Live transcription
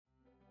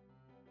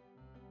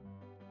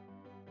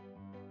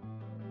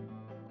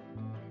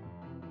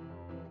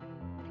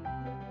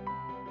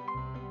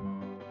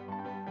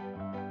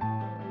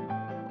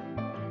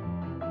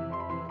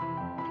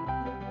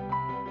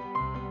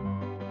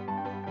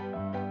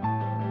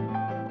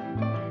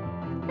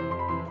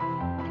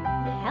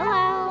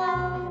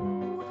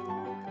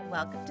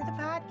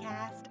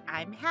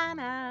I'm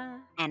Hannah.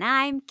 And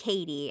I'm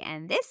Katie,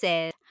 and this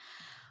is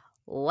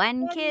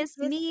One One Kiss kiss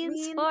Means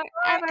means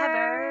forever.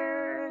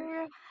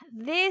 Forever.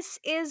 This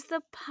is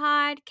the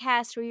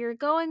podcast where you're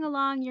going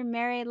along your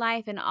married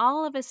life, and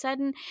all of a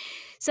sudden,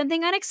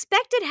 something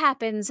unexpected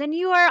happens, and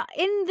you are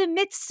in the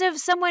midst of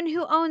someone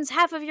who owns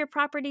half of your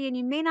property, and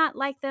you may not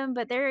like them,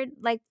 but they're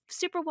like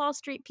super Wall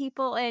Street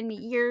people, and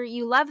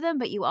you love them,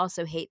 but you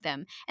also hate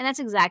them. And that's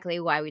exactly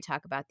why we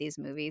talk about these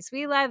movies.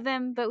 We love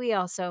them, but we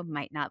also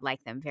might not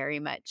like them very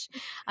much.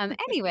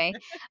 Anyway,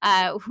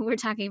 we're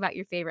talking about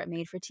your favorite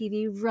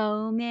made-for-TV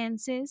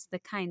romances, the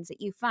kinds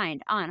that you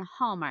find on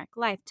Hallmark,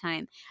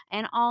 Lifetime,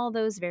 and all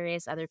those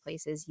various other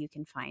places you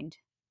can find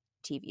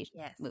TV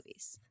Yes.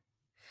 movies.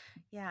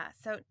 Yeah.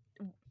 So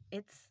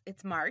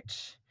it's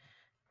March,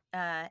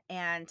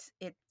 and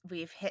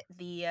we've hit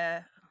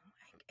the.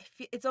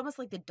 It's almost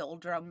like the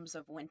doldrums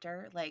of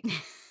winter, like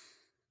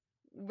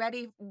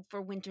ready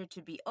for winter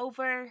to be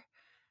over,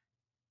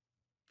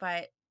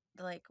 but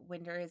like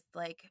winter is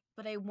like,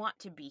 but I want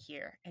to be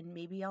here, and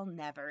maybe I'll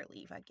never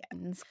leave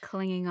again. It's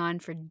clinging on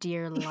for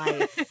dear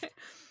life.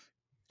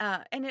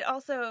 And it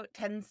also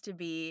tends to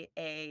be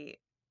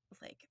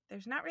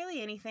there's not really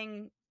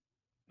anything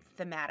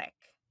thematic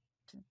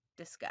to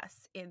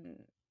discuss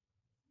in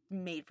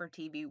made for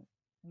TV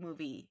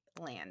movie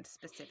land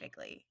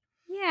specifically.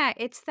 Yeah,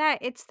 it's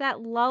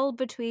that lull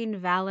between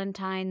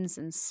Valentine's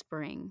and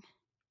spring.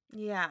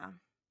 Yeah,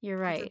 You're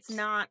because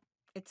right.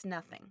 it's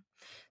nothing.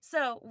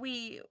 So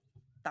we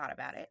thought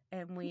about it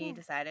and we Yeah.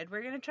 decided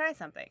we're going to try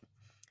something.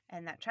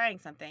 And that trying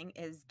something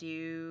is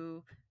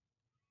do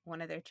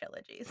one of their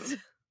trilogies.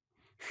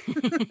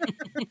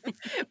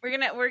 we're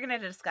gonna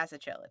discuss a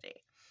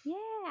trilogy.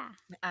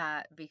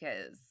 Yeah.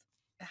 Because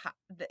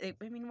I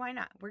mean, why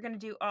not? We're gonna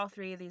do all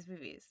three of these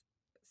movies.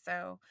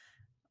 So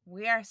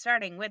we are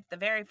starting with the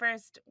very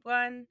first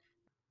one,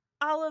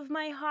 All of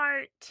My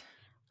Heart.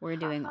 We're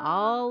doing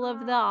all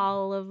of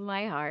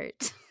my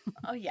heart.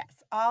 Oh yes,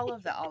 all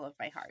of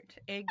my heart.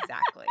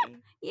 Exactly.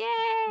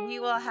 Yay! We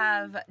will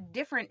have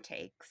different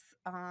takes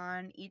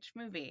on each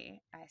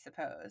movie, I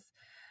suppose.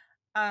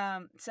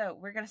 So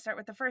we're gonna start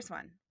with the first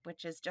one,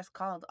 which is just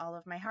called All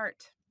of My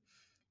Heart.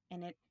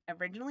 And it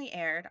originally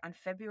aired on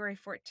February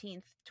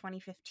 14th,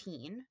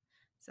 2015.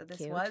 So this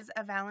Cute. was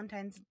a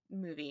Valentine's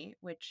movie,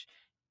 which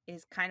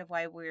is kind of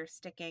why we're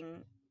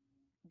sticking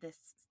this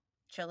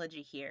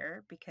trilogy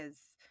here, because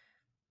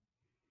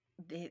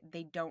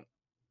they don't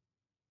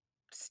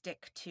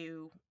stick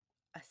to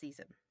a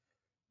season.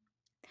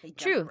 They jump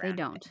True, they around a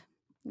don't. bit.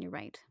 You're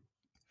right.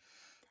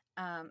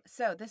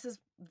 So this is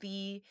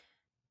the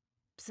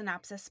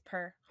synopsis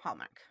per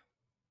Hallmark.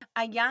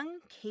 A young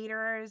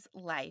caterer's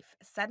life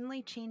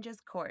suddenly changes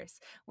course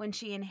when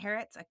she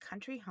inherits a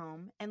country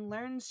home and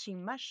learns she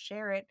must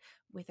share it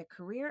with a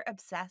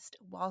career-obsessed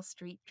Wall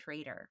Street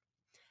trader.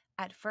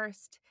 At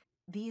first,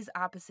 these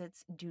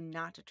opposites do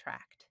not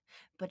attract,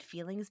 but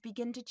feelings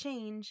begin to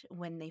change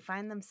when they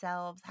find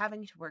themselves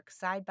having to work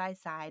side by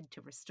side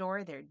to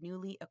restore their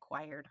newly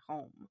acquired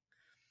home.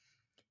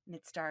 And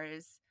it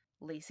stars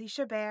Lacey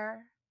Chabert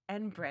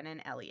and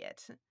Brennan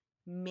Elliott.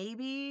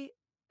 Maybe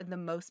the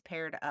most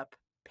paired up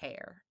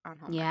pair on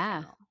Hallmark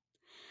Channel.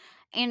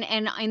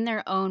 And in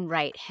their own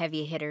right,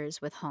 heavy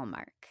hitters with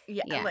Hallmark.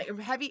 Yeah. Like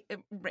heavy,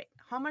 right?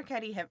 Hallmark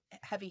heavy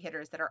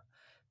hitters that are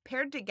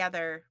paired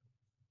together.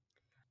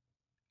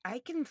 I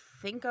can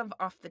think of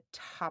off the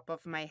top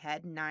of my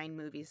head 9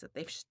 movies that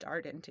they've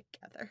starred in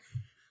together.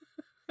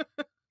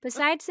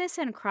 Besides this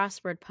and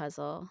Crossword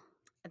Puzzle.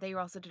 They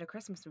also did a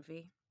Christmas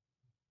movie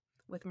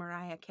with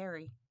Mariah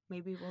Carey.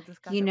 Maybe we'll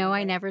discuss You it know, one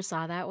I day. never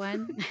saw that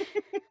one.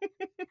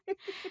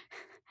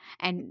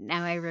 And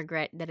now I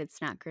regret that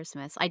it's not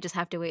Christmas. I just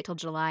have to wait till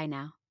July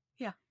now.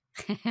 Yeah.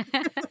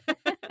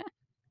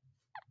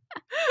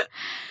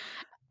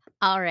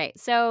 All right,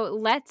 so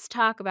let's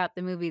talk about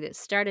the movie that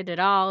started it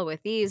all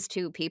with these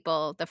two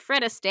people, the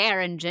Fred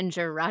Astaire and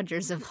Ginger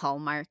Rogers of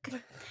Hallmark.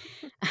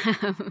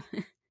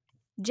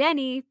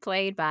 Jenny,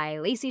 played by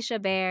Lacey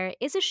Chabert,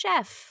 is a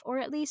chef, or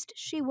at least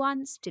she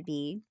wants to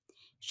be.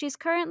 She's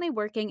currently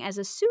working as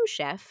a sous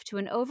chef to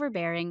an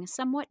overbearing,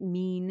 somewhat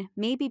mean,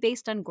 maybe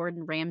based on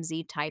Gordon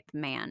Ramsay type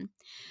man.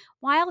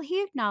 While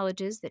he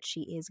acknowledges that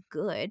she is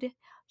good,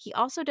 he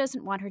also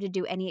doesn't want her to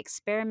do any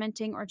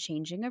experimenting or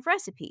changing of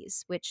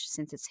recipes, which,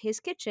 since it's his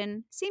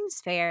kitchen, seems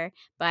fair,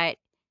 but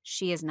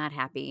she is not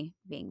happy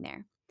being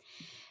there.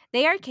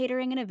 They are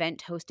catering an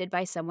event hosted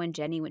by someone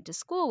Jenny went to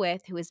school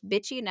with who is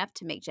bitchy enough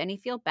to make Jenny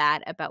feel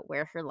bad about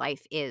where her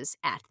life is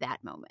at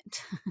that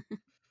moment.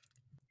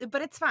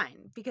 But it's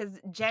fine because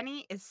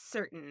Jenny is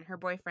certain her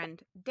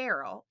boyfriend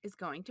Daryl is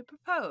going to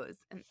propose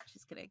and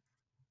she's going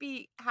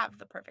to have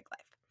the perfect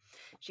life.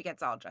 She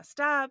gets all dressed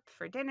up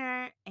for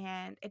dinner,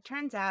 and it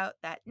turns out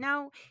that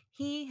no,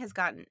 he has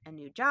gotten a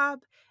new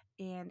job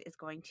and is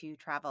going to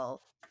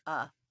travel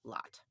a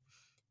lot.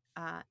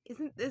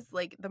 Isn't this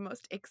like the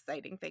most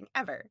exciting thing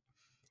ever?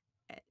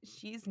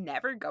 She's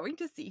never going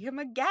to see him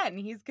again.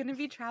 He's going to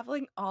be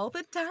traveling all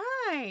the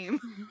time.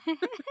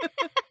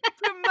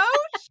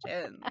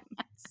 Promotions.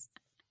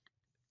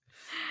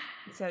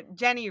 So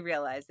Jenny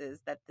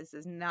realizes that this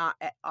is not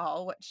at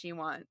all what she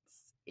wants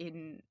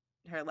in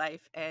her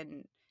life,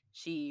 and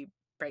she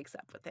breaks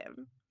up with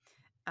him.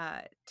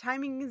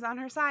 Timing is on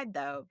her side,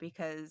 though,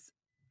 because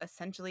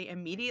essentially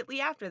immediately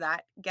after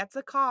that, gets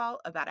a call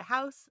about a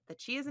house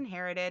that she has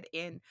inherited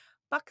in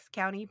Bucks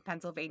County,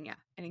 Pennsylvania.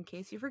 And in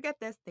case you forget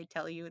this, they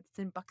tell you it's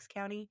in Bucks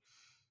County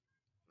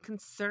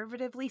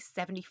conservatively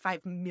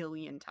 75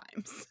 million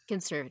times.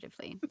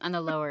 Conservatively, on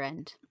the lower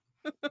end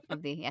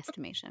of the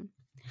estimation.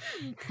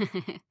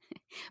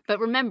 But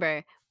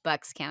remember,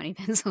 Bucks County,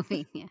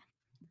 Pennsylvania.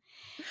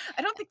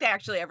 I don't think they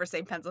actually ever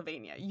say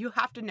Pennsylvania. You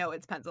have to know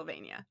it's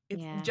Pennsylvania.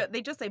 It's Yeah.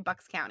 they just say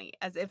Bucks County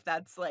as if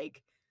that's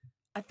like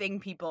a thing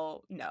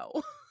people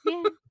know.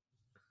 Yeah.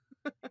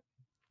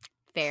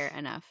 Fair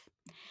enough.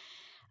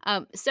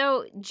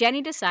 So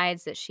Jenny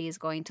decides that she's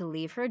going to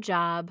leave her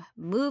job,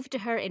 move to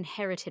her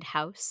inherited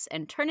house,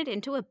 and turn it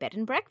into a bed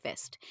and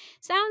breakfast.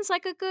 Sounds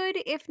like a good,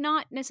 if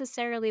not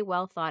necessarily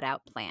well thought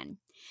out plan.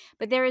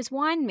 But there is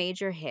one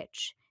major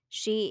hitch.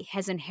 She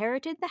has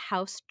inherited the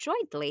house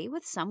jointly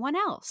with someone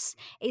else,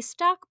 a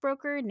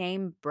stockbroker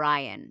named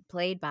Brian,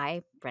 played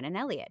by Brennan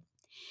Elliott.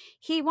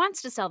 He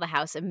wants to sell the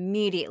house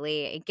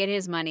immediately, get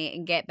his money,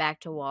 and get back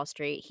to Wall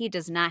Street. He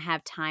does not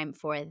have time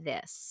for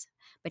this.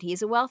 But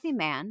he's a wealthy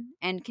man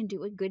and can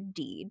do a good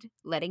deed,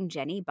 letting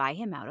Jenny buy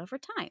him out over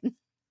time.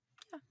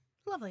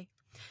 Lovely.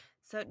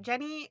 So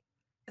Jenny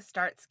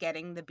starts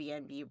getting the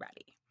B&B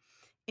ready.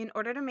 In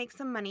order to make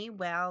some money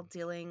while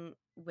dealing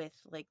with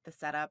like the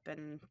setup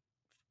and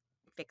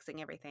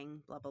fixing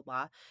everything, blah, blah,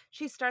 blah,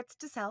 she starts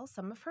to sell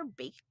some of her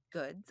baked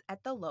goods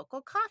at the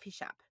local coffee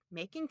shop,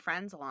 making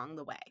friends along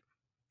the way.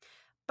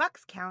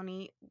 Bucks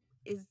County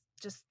is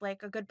just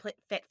like a good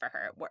fit for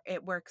her.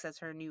 It works as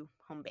her new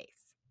home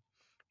base.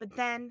 But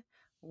then,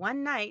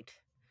 one night,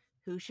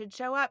 who should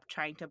show up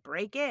trying to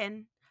break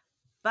in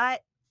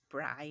but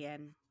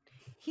Brian?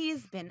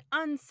 He's been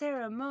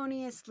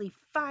unceremoniously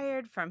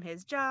fired from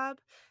his job,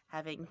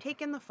 having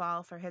taken the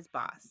fall for his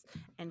boss,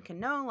 and can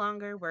no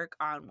longer work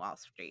on Wall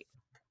Street.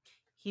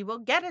 He will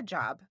get a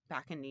job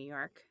back in New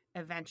York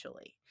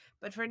eventually,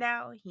 but for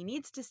now, he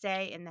needs to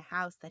stay in the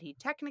house that he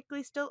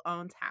technically still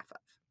owns half of.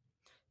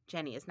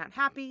 Jenny is not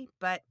happy,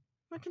 but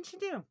what can she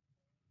do?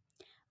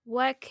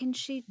 What can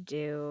she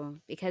do?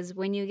 Because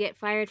when you get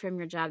fired from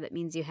your job, that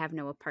means you have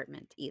no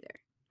apartment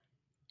either.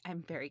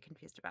 I'm very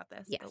confused about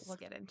this, Yes. but we'll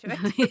get into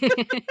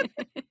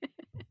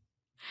it.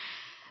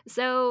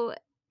 So,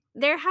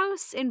 their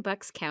house in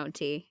Bucks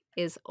County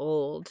is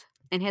old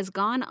and has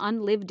gone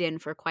unlived in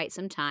for quite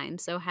some time,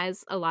 so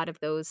has a lot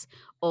of those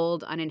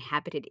old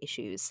uninhabited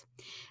issues.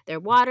 Their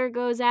water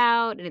goes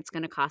out, and it's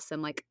going to cost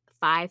them like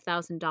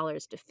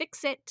 $5,000 to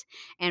fix it.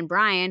 And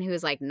Brian, who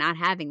is like not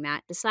having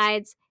that,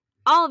 decides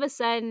all of a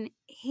sudden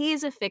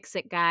he's a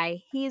fix-it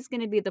guy. He's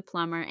going to be the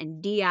plumber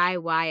and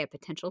DIY a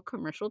potential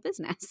commercial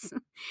business.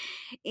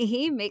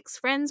 He makes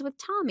friends with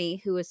Tommy,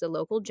 who is the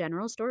local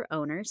general store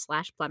owner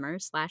 / plumber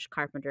 /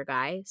 carpenter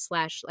guy /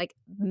 like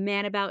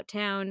man about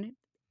town.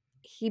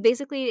 He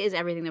basically is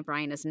everything that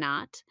Brian is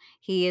not.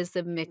 He is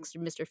the mixed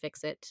Mr.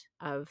 Fix-It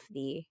of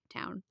the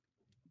town.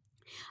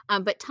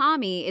 But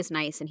Tommy is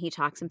nice, and he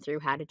talks him through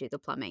how to do the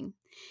plumbing.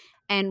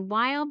 And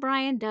while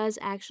Brian does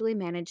actually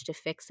manage to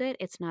fix it,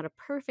 it's not a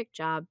perfect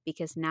job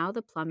because now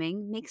the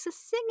plumbing makes a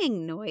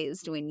singing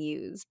noise when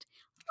used.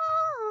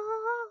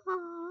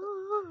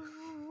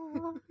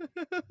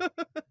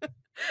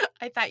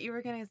 I thought you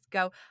were going to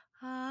go,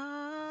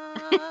 ah.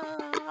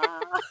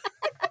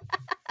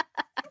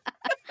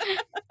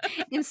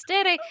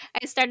 Instead, I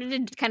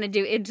started to kind of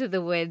do Into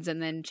the Woods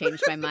and then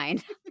changed my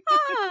mind.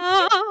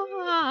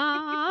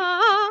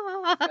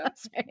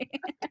 Sorry.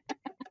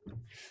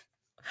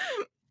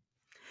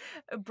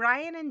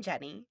 Brian and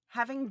Jenny,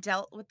 having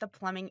dealt with the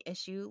plumbing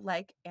issue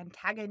like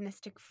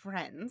antagonistic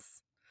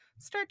friends,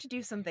 start to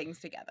do some things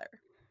together.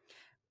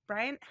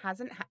 Brian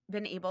hasn't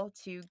been able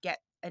to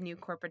get a new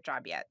corporate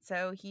job yet,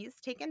 so he's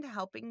taken to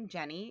helping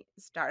Jenny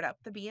start up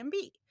the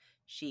B&B.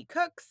 She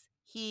cooks,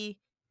 he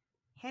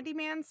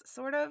handymans,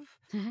 sort of.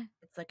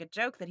 It's like a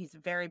joke that he's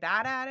very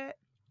bad at it.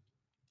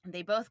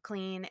 They both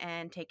clean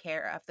and take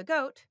care of the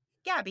goat,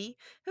 Gabby,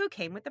 who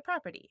came with the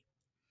property.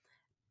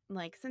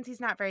 Like, since he's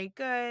not very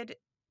good,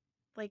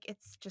 like,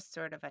 it's just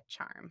sort of a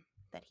charm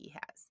that he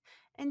has.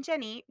 And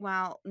Jenny,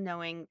 while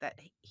knowing that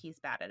he's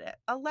bad at it,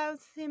 allows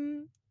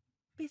him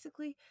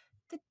basically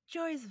the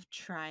joys of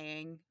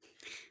trying,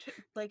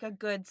 like a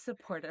good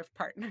supportive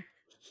partner.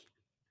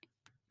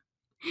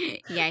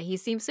 Yeah, he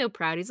seems so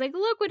proud. He's like,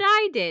 look what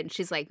I did.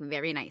 She's like,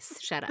 very nice.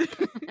 Shut up.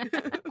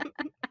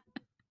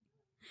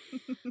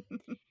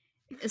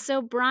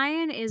 So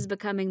Brian is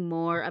becoming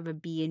more of a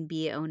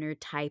B&B owner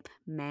type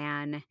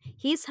man.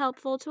 He's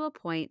helpful to a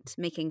point,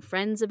 making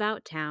friends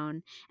about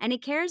town, and he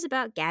cares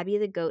about Gabby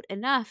the goat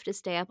enough to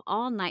stay up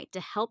all night to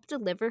help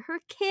deliver her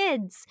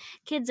kids.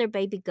 Kids are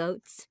baby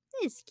goats.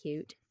 It's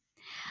cute.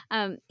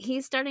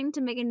 He's starting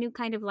to make a new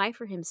kind of life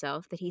for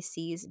himself that he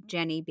sees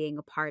Jenny being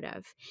a part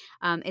of.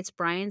 It's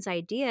Brian's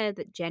idea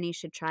that Jenny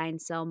should try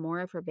and sell more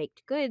of her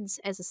baked goods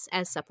as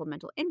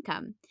supplemental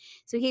income.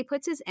 So he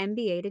puts his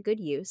MBA to good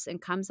use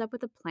and comes up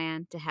with a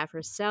plan to have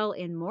her sell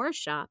in more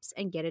shops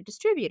and get a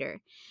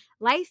distributor.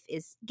 Life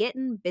is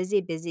getting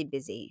busy, busy,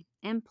 busy.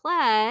 And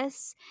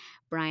plus,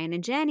 Brian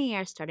and Jenny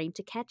are starting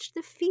to catch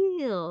the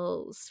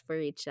feels for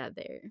each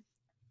other.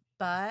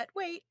 But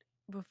wait,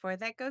 before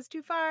that goes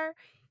too far,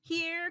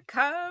 here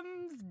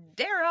comes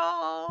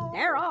Daryl.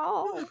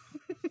 Daryl!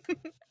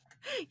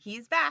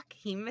 He's back.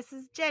 He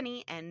misses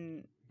Jenny,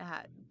 and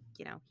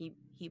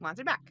he wants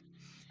her back,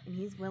 and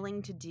he's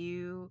willing to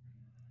do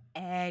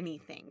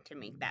anything to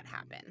make that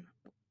happen,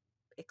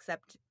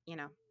 except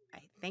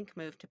I think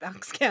move to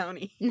Bucks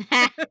County.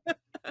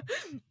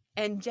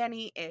 And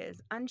Jenny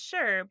is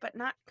unsure, but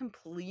not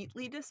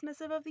completely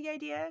dismissive of the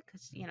idea,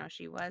 because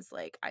she was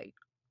like, I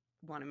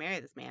want to marry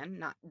this man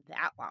not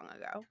that long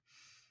ago.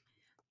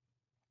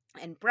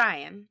 And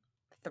Brian,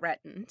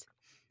 threatened,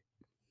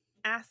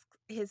 asks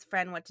his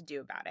friend what to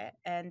do about it,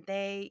 and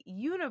they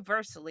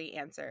universally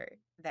answer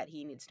that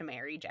he needs to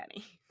marry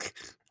Jenny.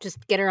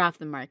 Just get her off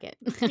the market.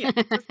 Yeah,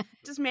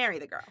 just marry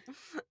the girl.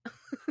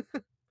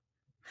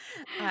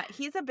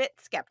 He's a bit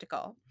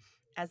skeptical,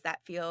 as that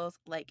feels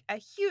like a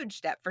huge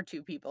step for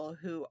two people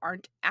who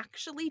aren't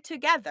actually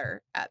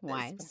together at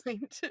this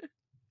point.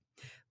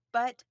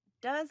 But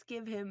does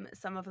give him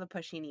some of the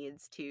push he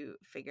needs to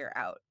figure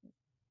out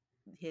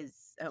his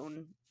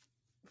own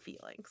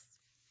feelings.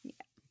 Yeah.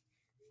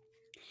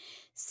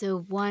 So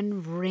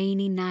one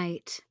rainy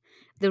night,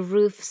 the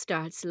roof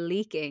starts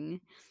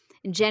leaking.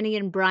 Jenny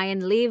and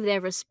Brian leave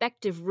their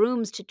respective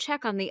rooms to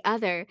check on the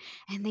other,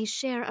 and they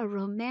share a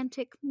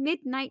romantic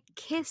midnight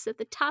kiss at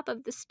the top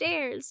of the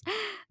stairs.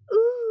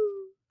 Ooh!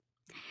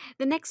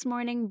 The next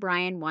morning,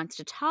 Brian wants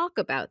to talk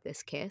about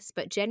this kiss,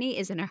 but Jenny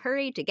is in a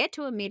hurry to get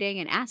to a meeting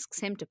and asks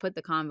him to put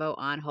the convo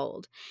on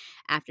hold.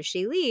 After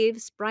she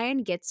leaves,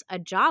 Brian gets a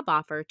job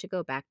offer to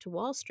go back to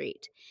Wall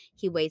Street.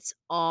 He waits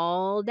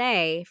all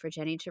day for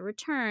Jenny to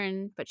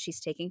return, but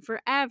she's taking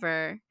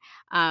forever.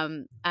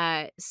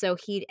 So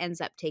he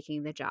ends up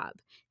taking the job,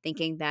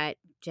 thinking that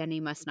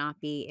Jenny must not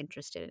be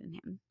interested in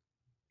him.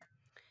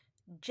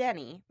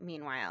 Jenny,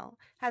 meanwhile,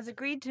 has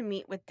agreed to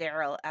meet with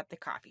Daryl at the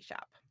coffee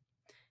shop.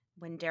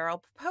 When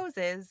Daryl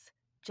proposes,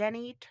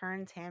 Jenny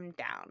turns him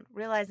down,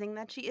 realizing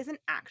that she isn't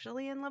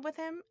actually in love with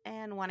him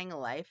and wanting a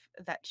life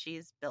that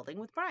she's building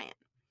with Brian.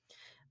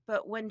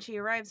 But when she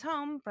arrives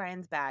home,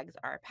 Brian's bags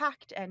are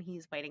packed and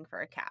he's waiting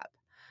for a cab.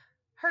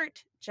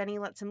 Hurt, Jenny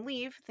lets him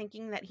leave,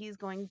 thinking that he's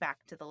going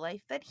back to the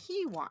life that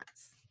he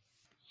wants.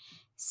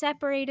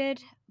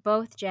 Separated,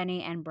 both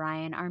Jenny and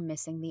Brian are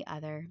missing the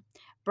other.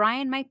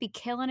 Brian might be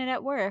killing it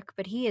at work,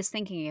 but he is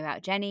thinking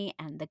about Jenny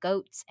and the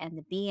goats and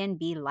the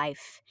B&B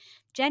life.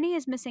 Jenny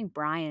is missing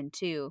Brian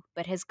too,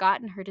 but has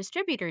gotten her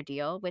distributor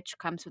deal, which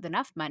comes with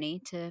enough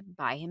money to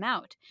buy him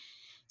out.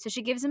 So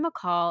she gives him a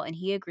call and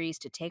he agrees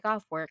to take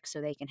off work so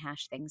they can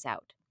hash things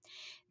out.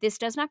 This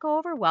does not go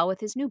over well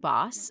with his new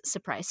boss,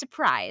 surprise,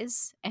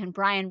 surprise, and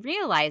Brian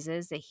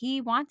realizes that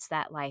he wants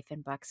that life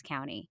in Bucks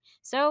County.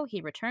 So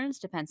he returns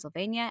to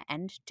Pennsylvania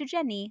and to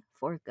Jenny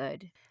for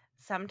good.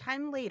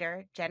 Sometime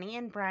later, Jenny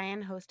and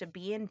Brian host a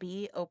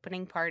B&B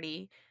opening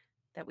party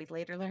that we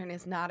later learn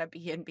is not a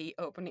B&B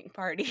opening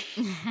party.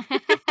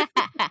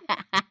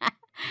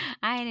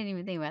 I didn't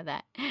even think about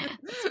that.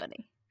 That's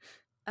funny.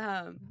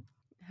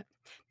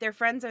 Their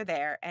friends are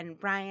there, and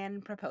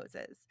Brian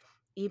proposes.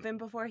 Even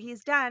before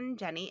he's done,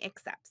 Jenny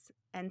accepts.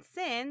 And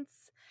since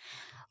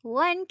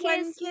one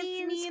kiss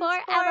means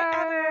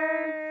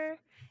forever,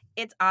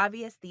 it's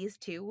obvious these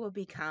two will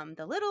become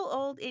the little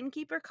old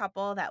innkeeper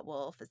couple that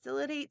will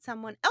facilitate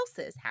someone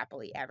else's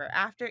happily ever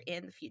after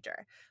in the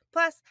future.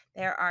 Plus,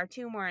 there are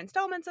 2 more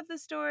installments of the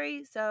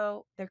story,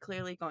 so they're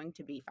clearly going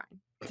to be fine.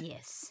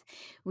 Yes,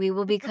 we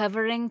will be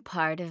covering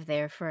part of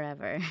their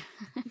forever.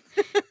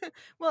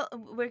 Well,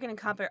 we're going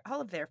to cover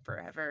all of their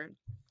forever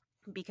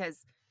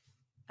because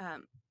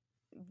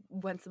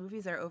once the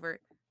movies are over,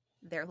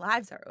 their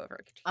lives are over.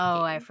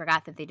 Oh, I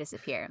forgot that they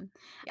disappear.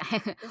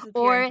 Yeah,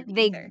 or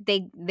they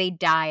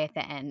die at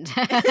the end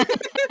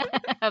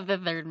of the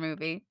third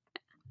movie.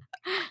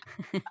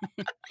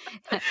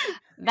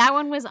 That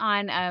one was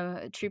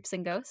on Troops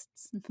and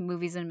Ghosts,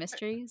 Movies and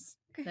Mysteries.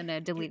 Then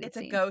a deleted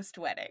scene. It's a ghost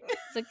wedding.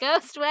 It's a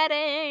ghost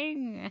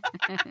wedding.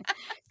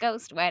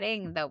 Ghost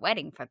wedding, the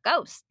wedding for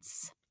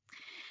ghosts.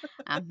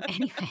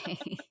 Anyway.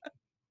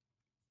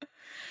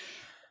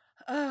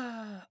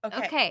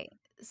 Okay.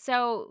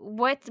 So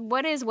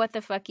what is what the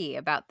fucky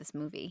about this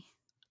movie?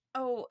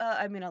 Oh,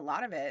 I mean a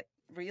lot of it,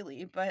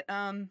 really, but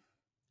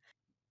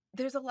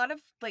there's a lot of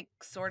like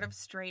sort of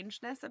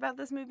strangeness about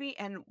this movie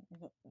and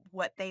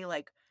what they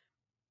like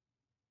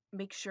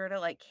make sure to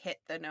like hit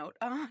the note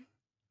on.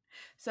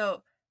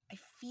 So I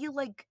feel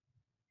like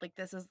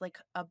this is like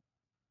a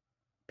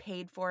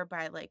paid for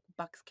by like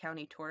Bucks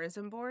County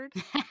Tourism Board.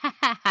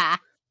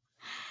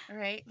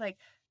 Right? Like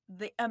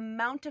the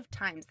amount of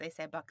times they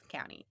say Bucks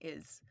County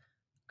is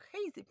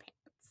crazy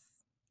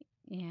pants.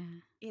 Yeah.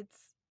 It's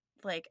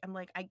like, I'm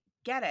like, I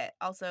get it.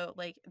 Also,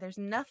 like, there's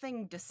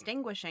nothing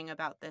distinguishing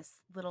about this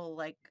little,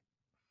 like,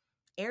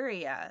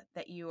 area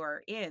that you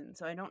are in.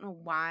 So I don't know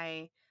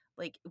why,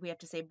 like, we have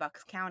to say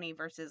Bucks County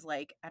versus,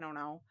 like, I don't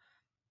know,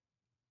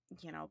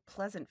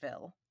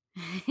 Pleasantville.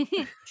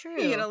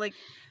 True. Like,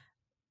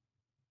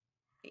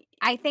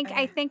 I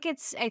think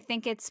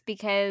it's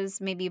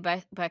because maybe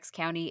Bucks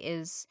County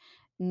is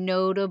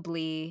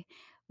notably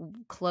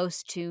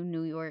close to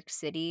New York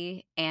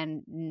City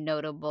and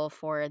notable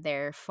for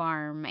their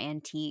farm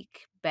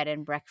antique bed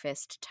and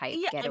breakfast type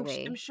yeah, I'm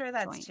getaway sure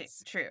that's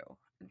joints. true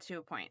to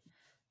a point.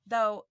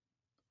 Though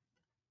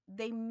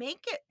they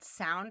make it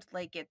sound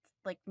like it's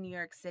like New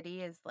York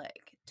City is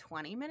like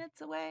 20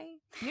 minutes away.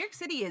 New York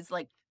City is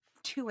like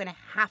 2.5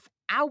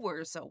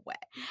 hours away.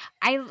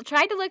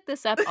 Tried to look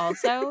this up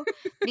also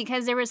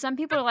because there were some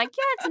people who are like,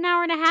 yeah, it's an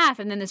hour and a half.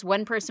 And then this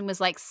one person was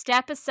like,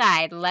 step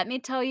aside. Let me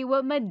tell you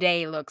what my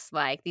day looks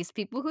like. These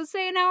people who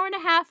say an hour and a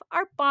half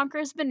are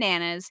bonkers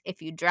bananas.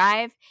 If you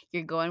drive,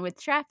 you're going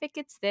with traffic,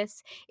 it's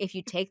this. If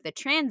you take the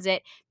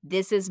transit,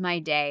 this is my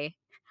day.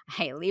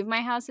 I leave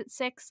my house at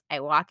 6. I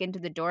walk into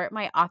the door at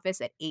my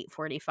office at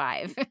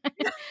 8:45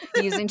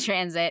 using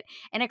transit,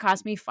 and it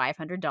cost me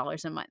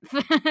 $500 a month.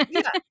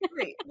 Yeah,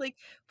 right. Like,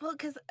 well,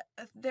 because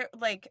they're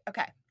like,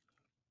 okay,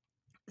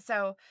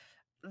 so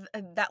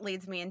that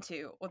leads me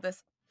into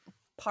this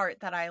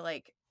part that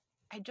I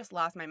just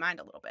lost my mind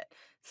a little bit.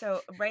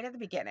 So right at the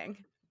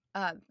beginning,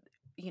 uh,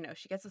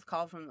 she gets this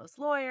call from this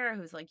lawyer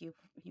who's like, you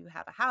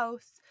have a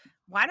house.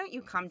 Why don't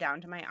you come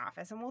down to my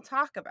office and we'll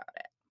talk about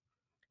it?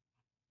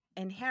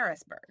 In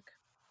Harrisburg,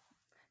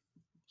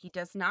 he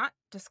does not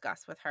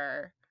discuss with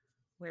her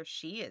where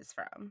she is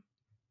from,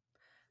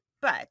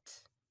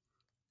 but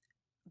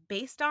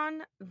based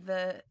on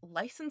the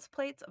license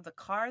plates of the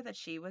car that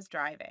she was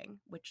driving,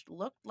 which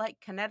looked like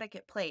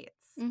Connecticut plates,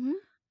 hmm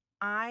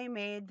I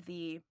made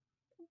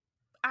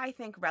I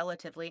think,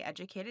 relatively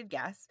educated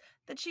guess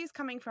that she's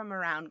coming from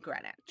around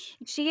Greenwich.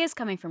 She is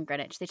coming from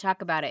Greenwich. They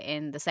talk about it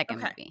in the second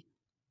Okay. movie,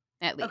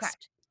 at Okay.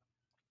 least.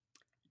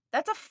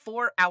 That's a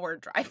 4-hour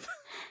drive,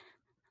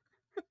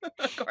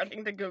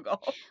 according to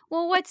Google.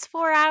 Well, what's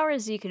 4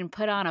 hours you can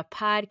put on a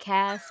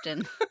podcast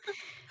and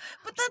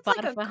But that's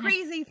like a Spotify?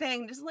 crazy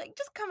thing. Just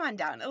come on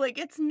down. Like,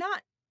 that's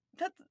not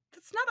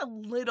a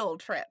little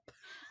trip.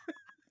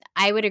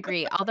 I would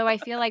agree. Although I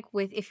feel like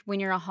when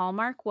you're a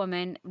Hallmark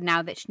woman,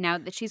 now that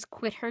she's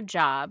quit her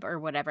job or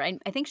whatever, I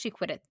think she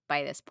quit it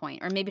by this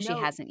point, or maybe she No,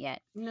 hasn't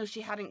yet. no,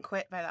 she hadn't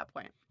quit by that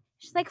point.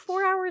 She's like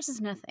 4 hours is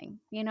nothing,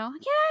 you know?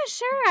 Yeah,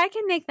 sure, I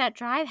can make that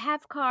drive.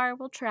 Have car,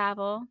 we'll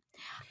travel.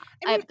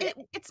 I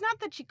mean, it's not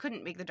that she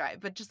couldn't make the drive,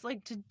 but just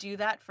like to do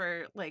that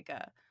for like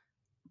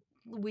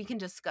we can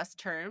discuss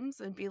terms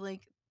and be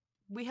like,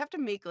 we have to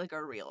make like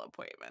a real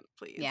appointment,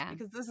 please, Yeah.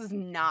 because this is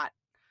not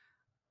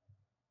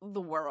the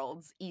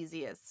world's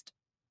easiest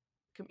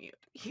commute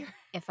here.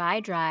 If I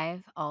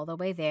drive all the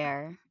way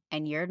there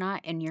and you're not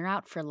and you're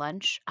out for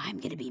lunch, I'm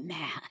going to be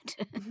mad.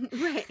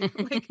 Right.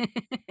 Like,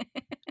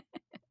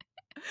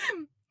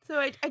 so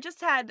I just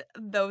had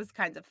those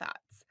kinds of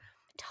thoughts.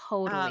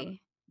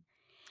 Totally.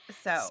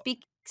 So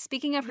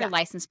Speaking of her yeah.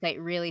 license plate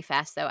really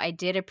fast, though, I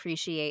did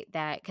appreciate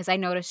that because I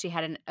noticed she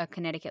had a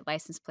Connecticut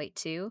license plate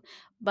too.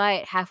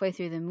 But halfway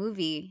through the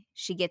movie,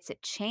 she gets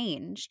it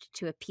changed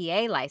to a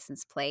PA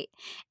license plate.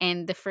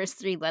 And the first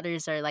 3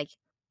 letters are like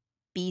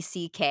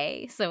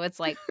BCK. So it's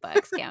like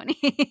Bucks County.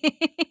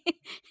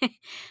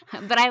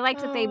 But I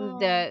liked that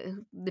Oh.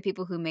 the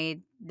people who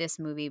made this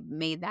movie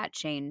made that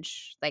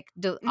change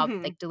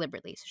Mhm. like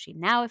deliberately. So she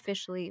now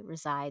officially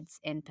resides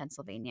in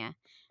Pennsylvania.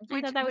 I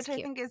Which thought that was which I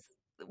cute. think is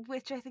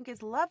which I think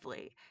is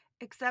lovely.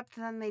 Except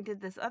then they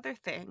did this other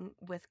thing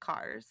with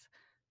cars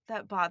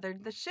that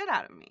bothered the shit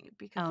out of me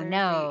because Oh there's the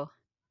no.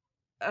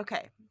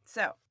 okay.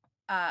 So,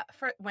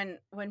 for when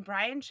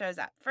Brian shows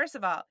up, first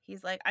of all,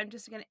 he's like, "I'm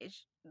just gonna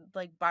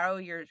like borrow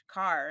your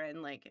car,"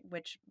 and like,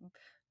 which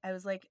I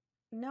was like,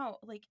 "No,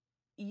 like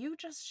you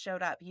just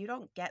showed up. You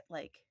don't get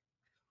like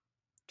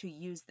to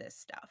use this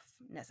stuff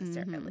Mhm.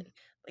 necessarily."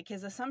 Like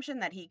his assumption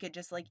that he could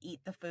just like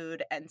eat the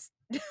food and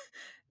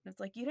it's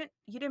like you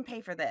didn't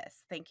pay for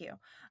this. Thank you.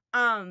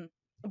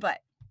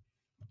 But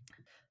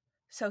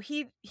so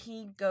he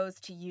goes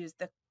to use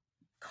the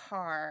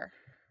car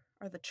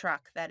or the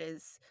truck that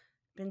is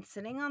been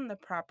sitting on the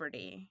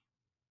property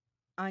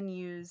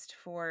unused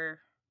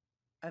for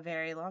a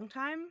very long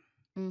time.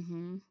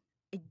 Mhm.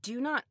 I do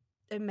not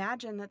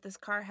imagine that this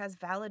car has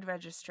valid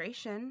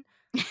registration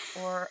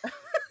or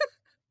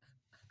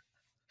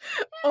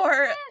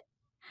or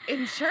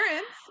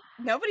insurance.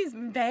 Nobody's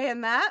been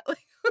paying that. Like,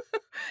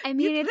 I you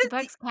mean, it's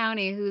Bucks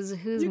County. Who's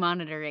you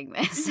monitoring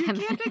this? you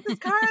can't take this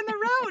car on the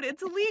road.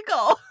 It's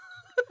illegal.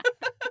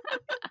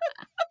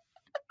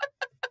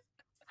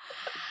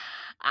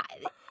 I,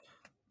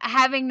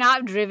 having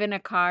not driven a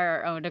car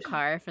or owned a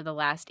car for the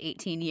last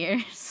 18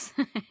 years,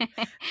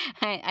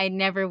 I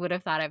never would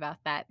have thought about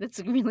that. That's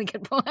a really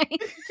good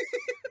point.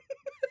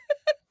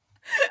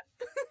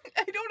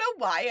 I don't know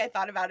why I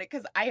thought about it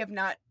because I have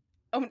not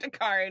owned a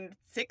car in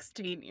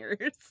 16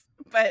 years.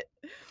 But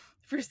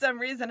for some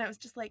reason I was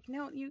just like,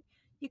 no, you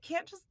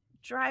can't just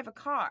drive a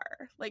car.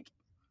 Like,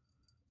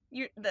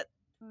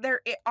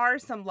 there are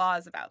some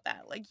laws about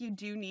that. Like, you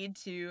do need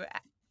to,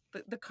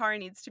 the car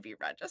needs to be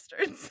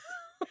registered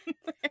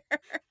somewhere.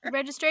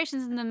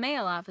 Registration's in the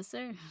mail,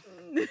 officer.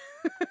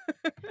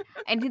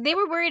 And they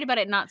were worried about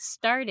it not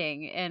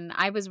starting, and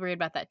I was worried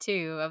about that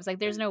too. I was like,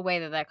 there's no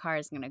way that car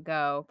is going to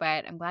go,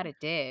 but I'm glad it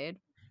did.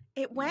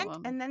 It went,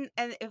 and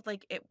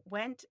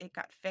it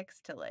got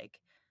fixed to like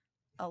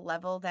a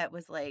level that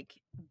was like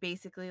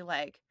basically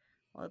like,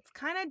 well, it's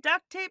kind of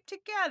duct taped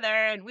together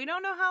and we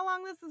don't know how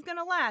long this is going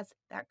to last.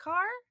 That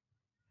car,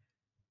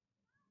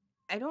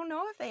 I don't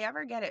know if they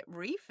ever get it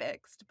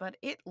refixed, but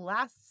it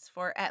lasts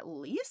for at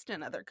least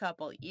another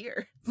couple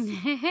years.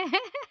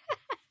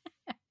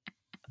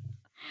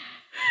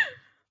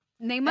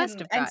 They must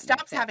have and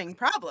stops having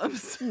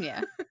problems.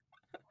 Yeah.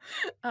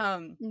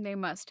 They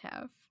must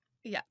have.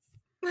 Yes.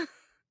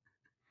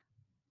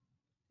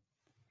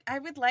 I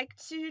would like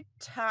to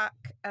talk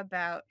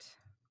about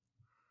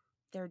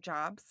their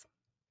jobs.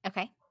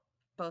 Okay.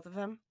 Both of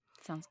them.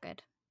 Sounds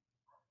good.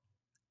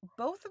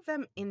 Both of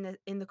them in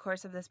the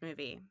course of this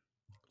movie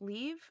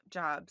leave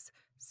jobs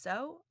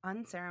so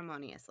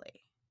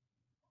unceremoniously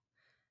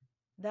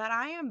that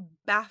I am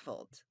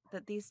baffled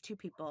that these two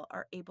people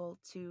are able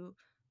to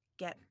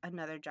get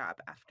another job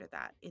after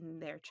that in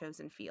their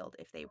chosen field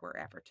if they were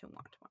ever to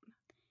want one.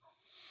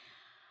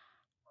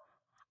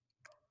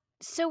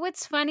 So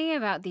what's funny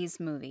about these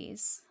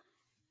movies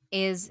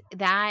is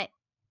that,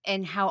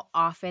 and how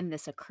often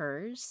this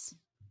occurs,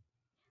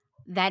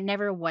 that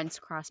never once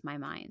crossed my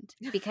mind.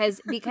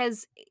 Because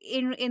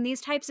in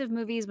these types of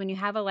movies, when you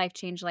have a life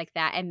change like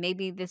that, and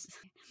maybe this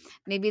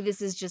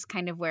is just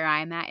kind of where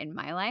I'm at in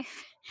my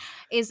life,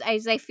 is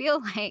I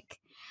feel like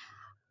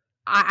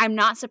I'm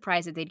not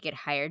surprised that they'd get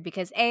hired,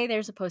 because A,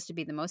 they're supposed to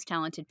be the most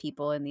talented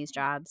people in these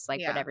jobs.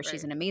 Like, whatever. Right.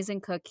 She's an amazing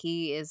cook.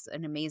 He is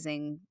an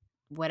amazing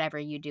whatever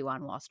you do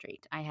on Wall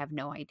Street. I have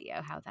no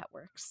idea how that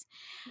works.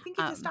 I think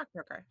he's a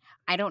stockbroker.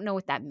 I don't know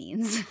what that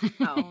means.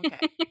 Oh, okay.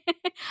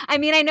 I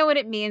mean, I know what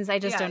it means. I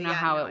just don't know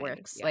how it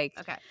works. Yeah, like,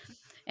 okay.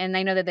 And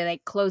I know that they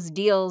like close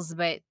deals,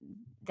 but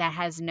that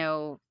has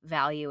no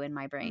value in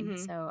my brain.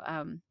 Mm-hmm.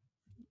 So,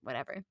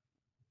 whatever.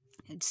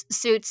 It's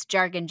suits,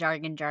 jargon,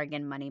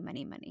 money,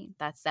 money, money.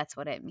 That's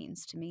what it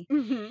means to me.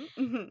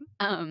 Mm-hmm,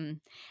 mm-hmm.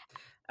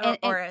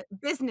 Or a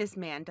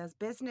businessman does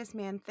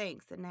businessman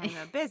things, and I'm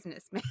a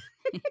businessman.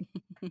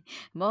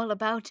 I'm all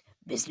about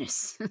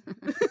business.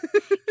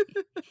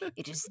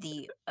 It is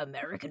the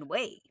American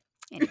way.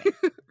 Anyway,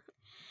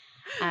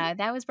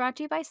 that was brought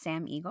to you by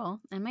Sam Eagle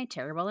and my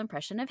terrible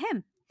impression of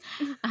him.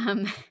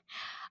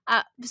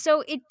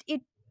 So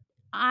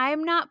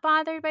I'm not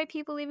bothered by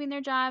people leaving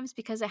their jobs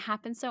because it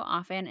happens so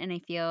often, and I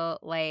feel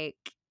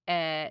like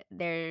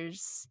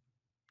there's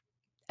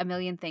a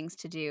million things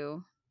to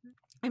do.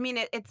 I mean,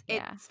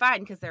 it's fine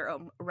because they're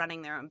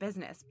running their own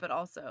business, but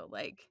also,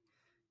 like,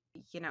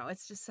 you know,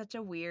 it's just such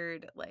a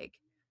weird, like,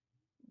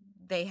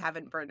 they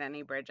haven't burned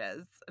any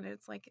bridges, and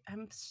it's like,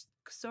 I'm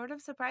sort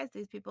of surprised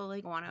these people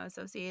like want to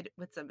associate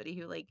with somebody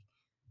who like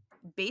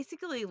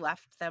basically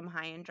left them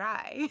high and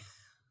dry.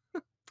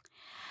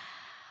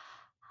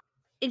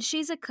 And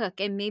she's a cook,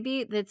 and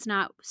maybe that's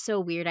not so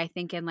weird, I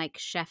think, in like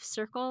chef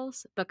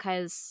circles,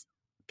 because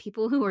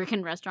people who work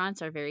in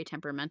restaurants are very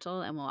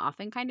temperamental and will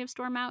often kind of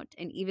storm out.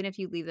 And even if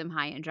you leave them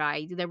high and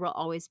dry, there will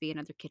always be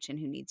another kitchen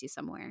who needs you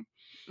somewhere.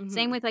 Mm-hmm.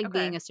 Same with like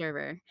being a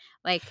server.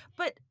 Like,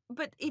 but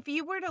if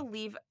you were to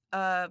leave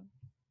a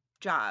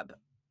job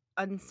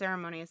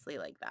unceremoniously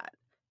like that,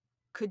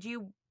 could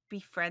you be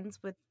friends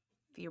with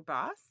your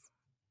boss?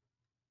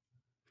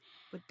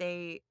 Would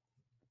they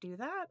do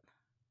that?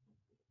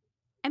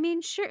 I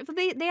mean, sure.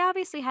 They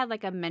obviously had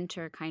like a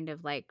mentor kind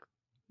of like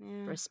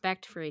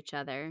respect for each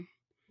other.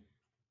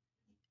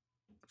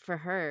 For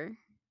her,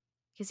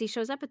 because he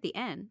shows up at the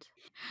end.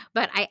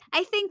 But I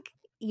think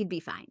you'd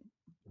be fine.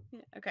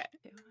 Yeah, okay.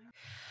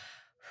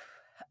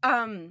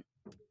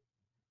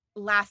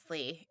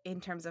 Lastly,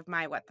 in terms of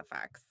my what the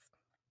fucks,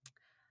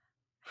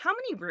 how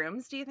many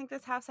rooms do you think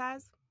this house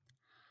has?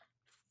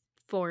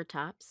 4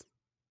 tops.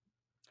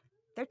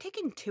 They're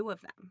taking 2 of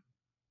them.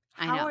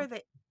 How are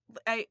they?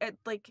 I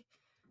like.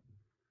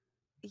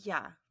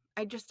 Yeah,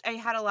 I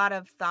had a lot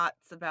of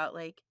thoughts about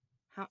like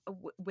how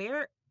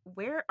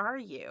where are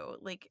you?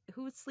 Like,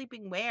 who's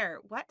sleeping where?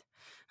 What?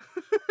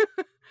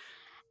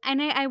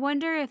 And I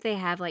wonder if they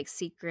have like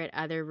secret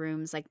other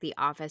rooms, like the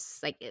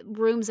office, like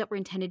rooms that were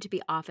intended to be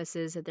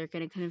offices that they're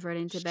going to convert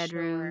into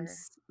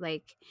bedrooms.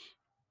 Like,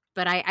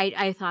 but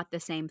I thought the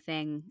same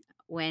thing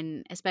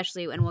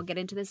especially when we'll get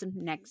into this in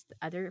the next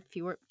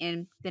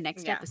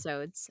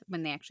episodes,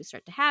 when they actually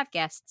start to have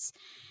guests.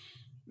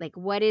 Like,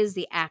 what is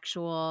the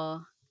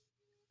actual,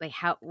 like,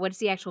 what's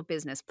the actual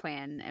business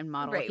plan and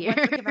model here?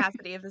 What's the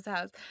capacity of this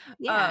house?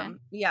 Yeah.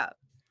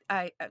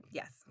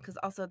 Yes, because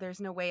also there's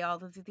no way all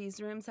of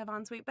these rooms have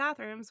ensuite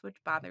bathrooms, which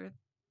bother.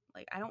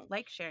 Like, I don't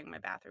like sharing my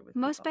bathroom with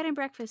most people. bed and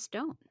breakfasts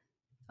don't.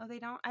 Oh, they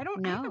don't. I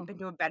haven't been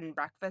to a bed and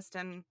breakfast,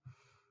 and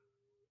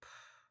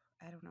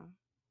I don't know.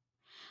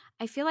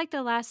 I feel like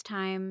the last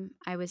time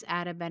I was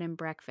at a bed and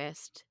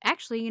breakfast,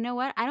 actually, you know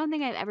what? I don't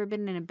think I've ever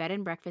been in a bed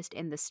and breakfast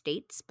in the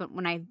States, but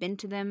when I've been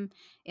to them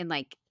in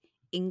like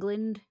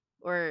England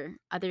or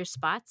other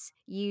spots,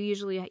 you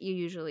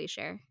usually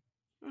share.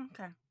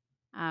 Okay.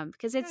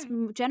 Because it's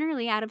Okay.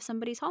 generally out of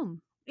somebody's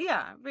home.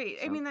 Yeah, right.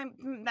 I So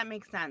mean that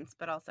makes sense,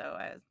 but also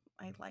I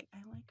like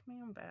my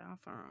own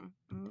bathroom.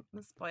 I'm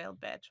a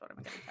spoiled bitch. What am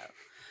I gonna tell?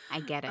 I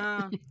get it.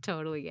 Um,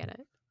 Totally get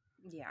it.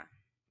 yeah.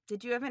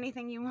 Did you have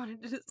anything you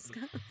wanted to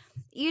discuss?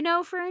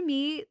 For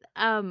me,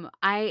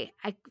 I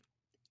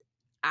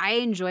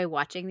enjoy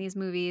watching these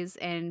movies,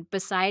 and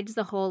besides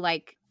the whole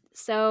like,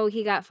 so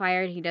he got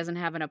fired, he doesn't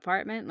have an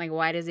apartment. Like,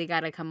 why does he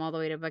got to come all the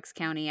way to Bucks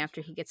County after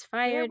he gets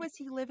Where fired? was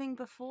he living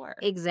before?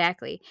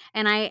 Exactly.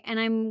 And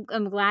I'm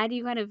glad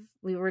you kind of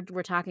we're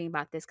talking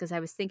about this because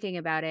I was thinking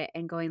about it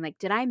and going like,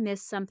 did I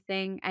miss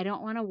something? I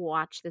don't want to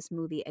watch this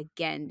movie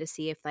again to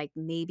see if like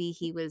maybe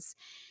he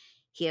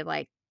had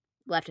like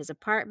left his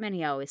apartment.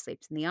 He always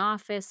sleeps in the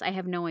office. I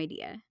have no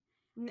idea.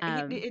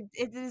 It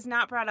is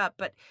not brought up,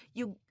 but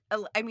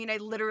I mean, I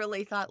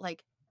literally thought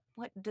like,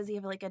 what does he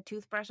have like a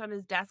toothbrush on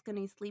his desk and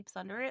he sleeps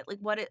under it? Like,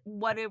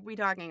 what are we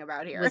talking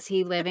about here? Was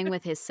he living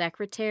with his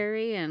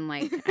secretary and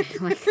like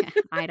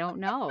I don't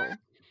know.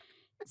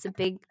 It's a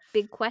big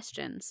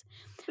questions.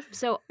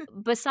 So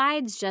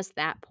besides just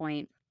that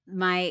point,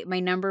 my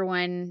number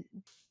one,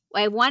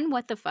 I one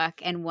what the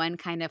fuck and one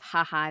kind of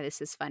haha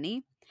this is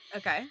funny.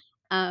 Okay.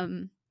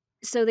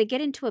 So they get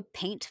into a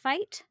paint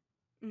fight,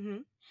 Mm-hmm.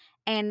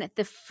 and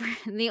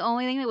the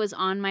only thing that was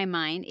on my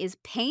mind is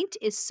paint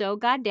is so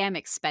goddamn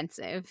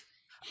expensive.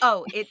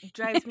 Oh, it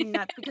drives me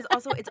nuts because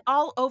also it's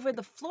all over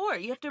the floor.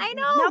 You have to I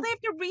now know. they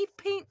have to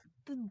repaint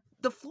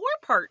the floor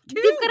part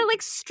too. They've got to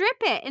like strip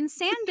it and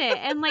sand it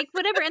and like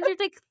whatever, and they're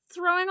like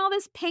throwing all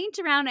this paint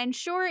around. And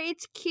sure,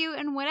 it's cute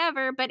and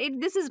whatever, but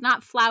this is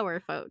not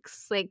flour,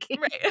 folks. Like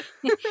Right.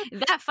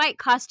 that fight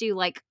cost you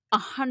like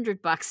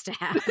 $100 to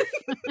have.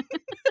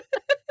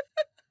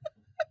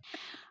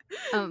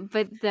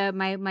 But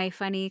my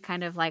funny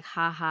kind of like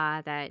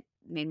haha that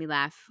made me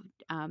laugh,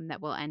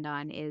 that we'll end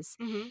on is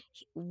Mm-hmm.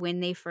 when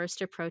they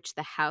first approach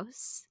the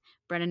house.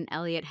 Brennan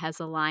Elliott has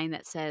a line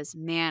that says,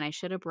 "Man, I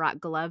should have brought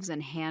gloves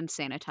and hand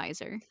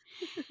sanitizer."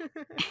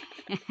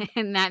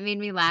 And that made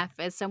me laugh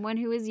as someone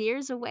who is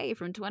years away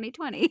from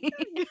 2020.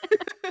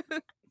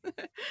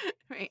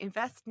 Right,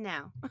 invest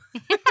now.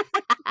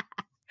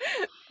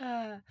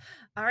 All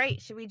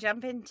right, should we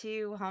jump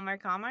into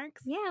Hallmark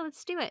Hallmarks? Yeah,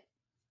 let's do it.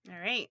 All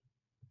right.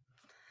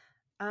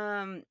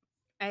 I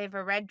have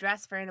a red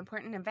dress for an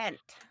important event.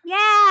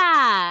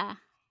 Yeah.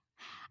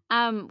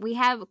 We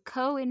have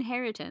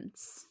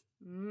co-inheritance.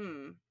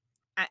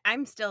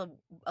 I'm still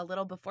a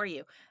little before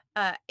you.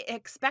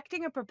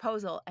 Expecting a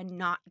proposal and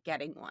not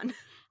getting one.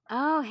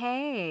 Oh,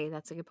 hey,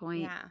 that's a good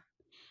point.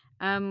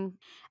 Yeah.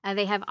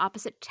 They have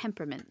opposite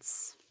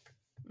temperaments.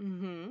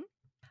 Mm-hmm.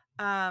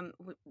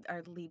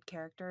 Our lead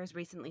character is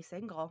recently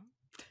single.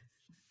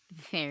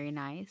 Very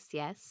nice,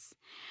 yes.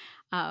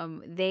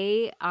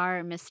 They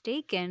are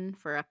mistaken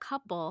for a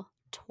couple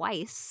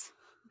twice.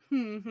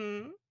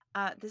 Mm-hmm.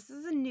 This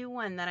is a new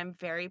one that I'm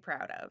very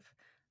proud of.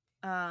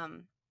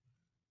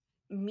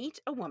 Meet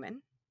a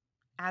woman,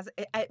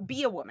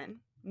 be a woman,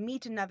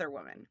 meet another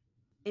woman,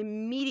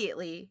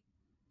 immediately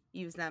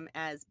use them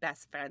as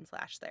best friend /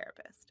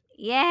 therapist.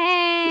 Yay!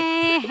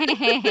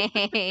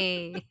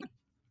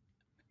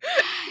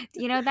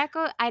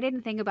 I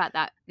didn't think about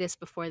this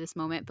before this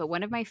moment, but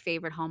one of my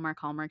favorite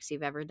Hallmarks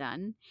you've ever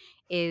done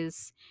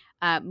is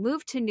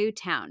move to new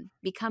town,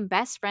 become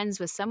best friends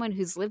with someone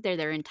who's lived there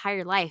their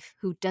entire life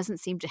who doesn't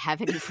seem to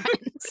have any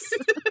friends.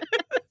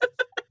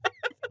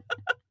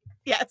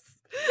 Yes,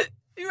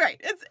 you're right.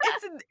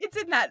 It's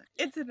in that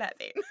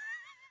vein.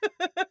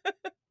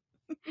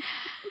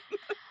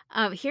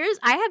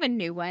 I have a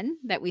new one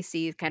that we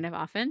see kind of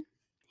often.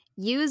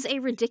 Use a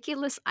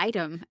ridiculous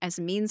item as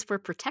means for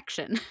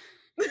protection.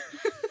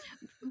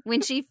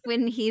 When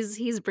he's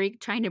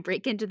trying to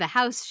break into the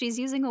house, she's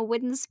using a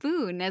wooden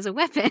spoon as a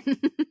weapon.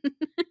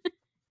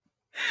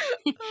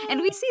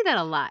 And we see that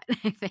a lot,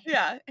 I think.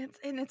 Yeah,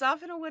 it's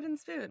often a wooden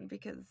spoon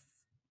because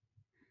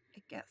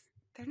I guess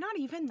they're not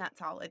even that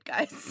solid,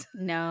 guys.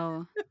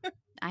 No,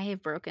 I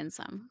have broken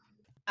some.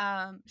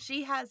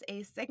 She has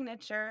a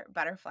signature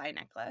butterfly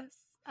necklace.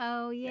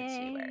 Oh, yeah. That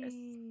she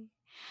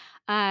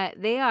wears.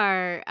 They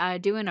are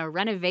doing a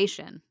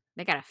renovation.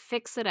 They gotta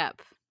fix it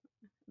up.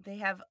 They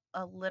have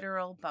a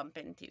literal bump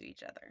into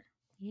each other.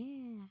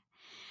 Yeah.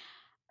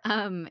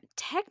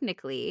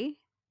 Technically,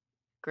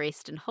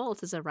 Grayston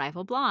Holt is a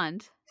rival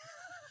blonde.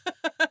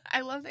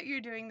 I love that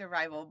you're doing the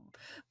rival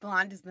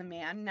blonde is the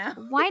man now.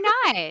 Why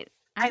not?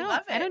 I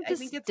love it. I don't I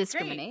think it's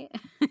discriminate.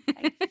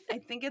 I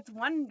think it's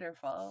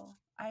wonderful.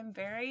 I'm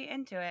very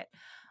into it.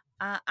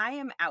 I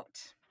am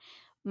out.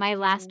 My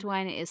last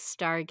one is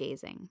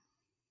stargazing.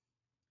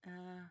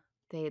 Uh,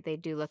 They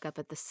do look up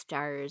at the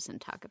stars and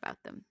talk about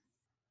them.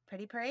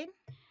 Pretty Parade?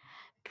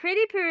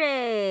 Pretty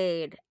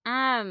Parade.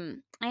 I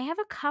have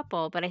a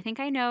couple, but I think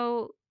I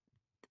know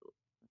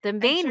the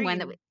main one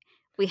that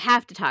we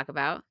have to talk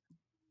about.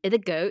 The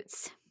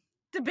goats.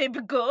 The baby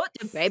goats.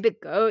 The baby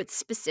goats.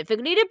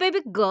 Specifically the baby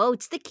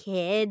goats, the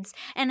kids.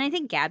 And I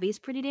think Gabby's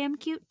pretty damn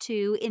cute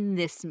too in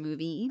this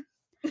movie.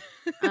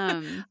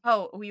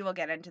 Oh, we will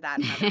get into that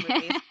in other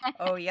movies.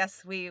 Oh,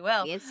 yes, we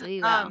will. Yes,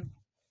 we will.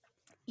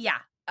 Yeah.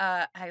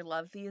 I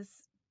love these.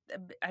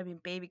 I mean,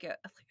 baby goat.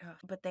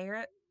 But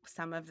they're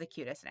some of the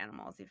cutest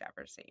animals you've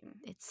ever seen.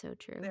 It's so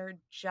true. They're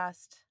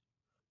just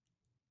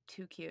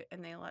too cute,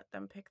 and they let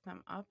them pick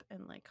them up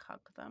and like hug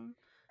them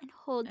and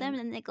hold them,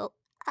 and they go,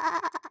 ah.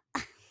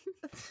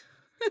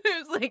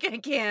 It's like, I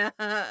can't.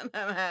 I'm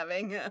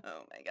having.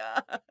 Oh my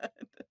god.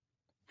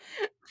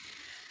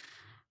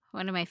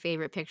 One of my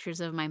favorite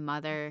pictures of my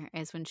mother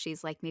is when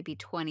she's like maybe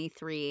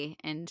 23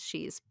 and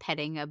she's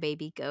petting a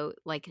baby goat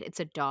like it's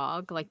a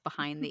dog, like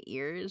behind the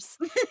ears.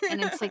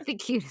 And it's like the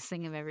cutest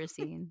thing I've ever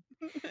seen.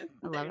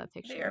 I love that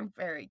picture. They're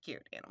very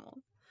cute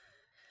animals.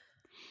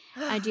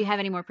 Do you have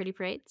any more pretty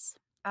parades?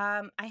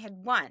 I had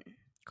one.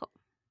 Cool.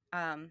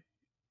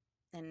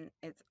 And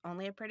it's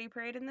only a pretty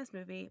parade in this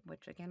movie,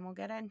 which again we'll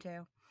get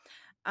into.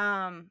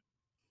 The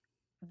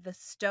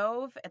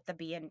stove at the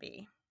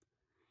B&B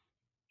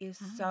is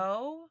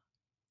so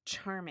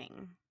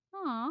charming.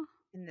 Aww.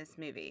 In this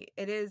movie.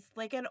 It is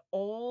like an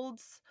old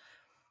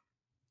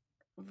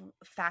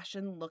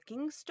fashioned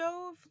looking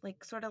stove,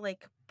 like sort of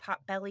like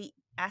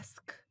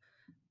Potbelly-esque,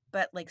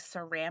 but like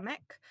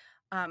ceramic.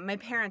 My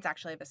parents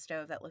actually have a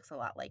stove that looks a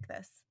lot like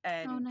this.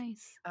 And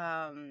nice.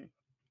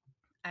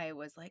 I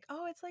was like,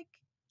 oh, it's like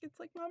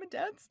mom and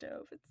dad's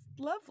stove. It's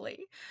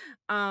lovely.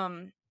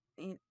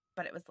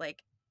 But it was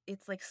like,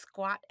 it's like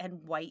squat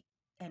and white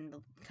and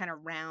kind of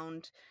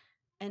round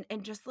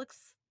and just look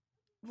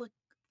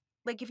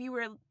like if you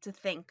were to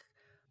think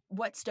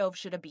what stove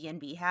should a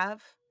B&B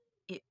have,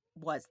 it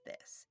was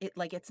this. It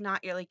like, it's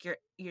not,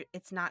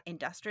 it's not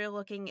industrial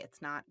looking.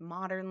 It's not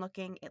modern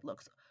looking. It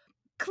looks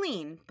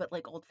clean, but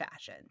like old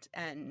fashioned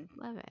and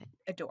love it.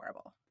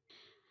 Adorable.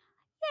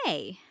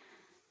 Yay.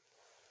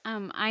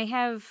 I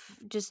have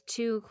just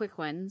two quick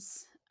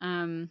ones.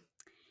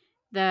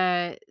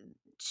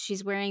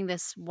 She's wearing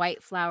this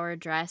white flower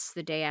dress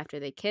the day after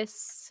they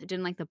kiss. I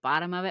didn't like the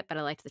bottom of it, but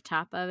I liked the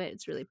top of it.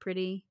 It's really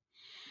pretty.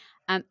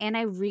 And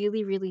I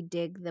really, really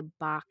dig the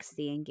box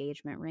the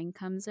engagement ring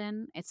comes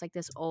in. It's like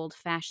this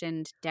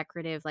old-fashioned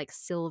decorative, like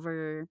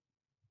silver,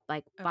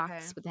 like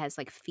box that has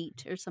like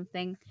feet or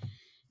something.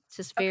 It's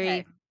just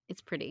very,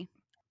 it's pretty.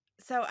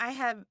 So I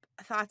have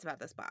thoughts about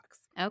this box.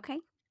 Okay.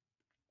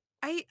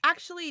 I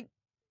actually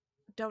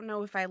don't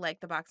know if I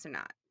like the box or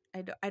not.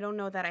 I don't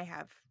know that I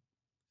have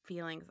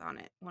feelings on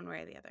it one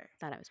way or the other.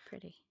 Thought it was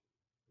pretty.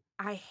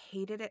 I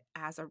hated it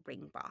as a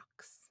ring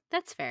box.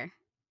 That's fair.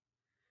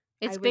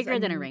 It's bigger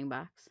than a ring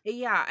box.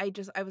 Yeah,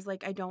 I was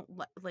like, I don't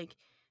like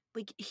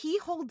he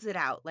holds it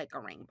out like a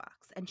ring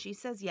box and she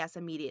says yes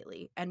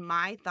immediately. And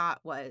my thought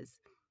was,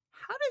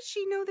 how does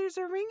she know there's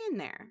a ring in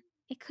there?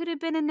 It could have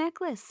been a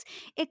necklace.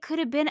 It could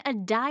have been a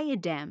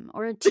diadem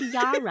or a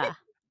tiara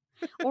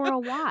or a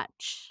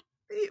watch.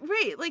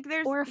 Right, like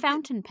there's or a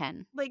fountain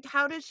pen. Like,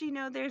 how does she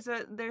know this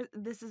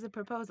is a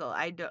proposal?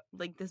 I don't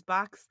like, this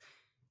box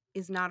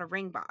is not a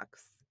ring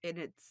box, and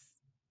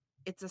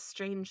it's a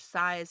strange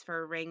size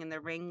for a ring, and the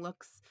ring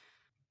looks,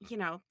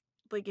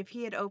 like if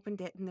he had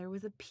opened it and there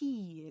was a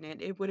P in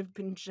it, it would have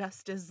been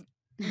just as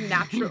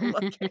natural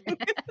looking.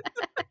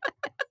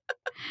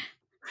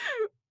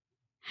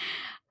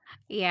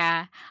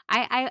 Yeah,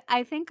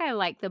 I think I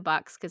like the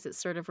box because it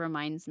sort of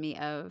reminds me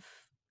of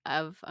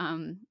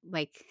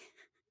like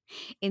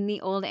in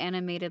the old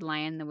animated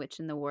Lion, the Witch,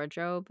 and the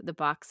Wardrobe, the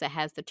box that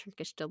has the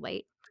Turkish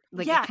delight.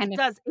 Like, yeah, it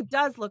does. It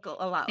does look a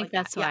lot like that.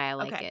 That's why I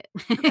like it.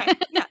 Okay,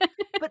 yeah.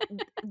 But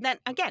then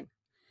again,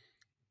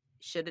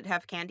 should it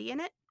have candy in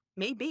it?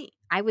 Maybe.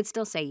 I would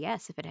still say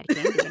yes if it had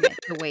candy in it,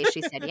 the way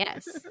she said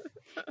yes.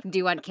 Do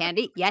you want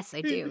candy? Yes,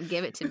 I do.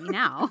 Give it to me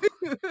now.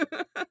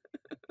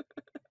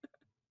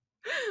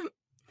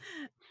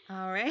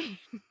 All right.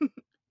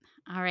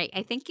 All right.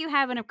 I think you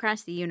have an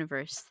Across the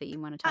Universe that you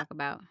want to talk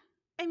about.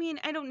 I mean,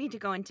 I don't need to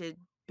go into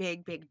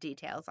big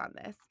details on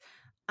this.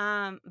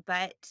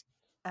 But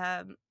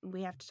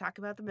we have to talk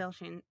about the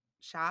Milshan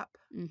shop.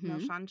 Mm-hmm.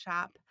 Milshan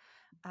shop.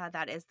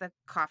 That is the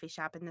coffee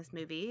shop in this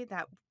movie.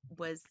 That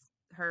was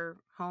her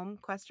home, ?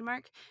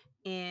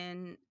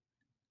 In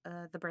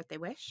The Birthday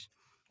Wish.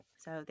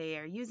 So they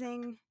are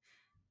using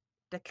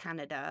the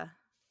Canada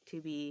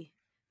to be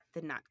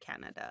the not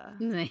Canada.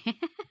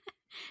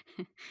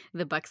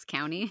 The Bucks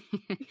County.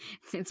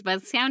 It's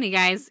Bucks County,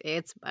 guys.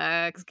 It's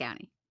Bucks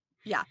County.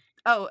 Yeah.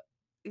 Oh,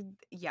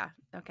 yeah.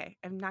 Okay.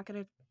 I'm not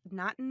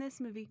in this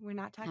movie. We're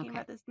not talking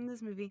about this in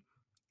this movie.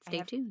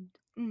 Stay tuned.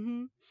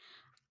 Mm-hmm.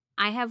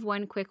 I have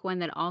one quick one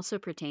that also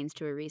pertains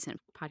to a recent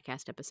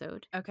podcast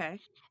episode. Okay.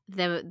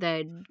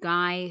 The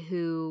guy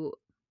who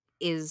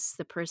is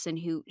the person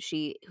who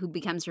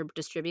becomes her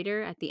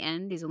distributor at the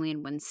end, he's only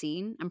in one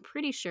scene, I'm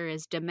pretty sure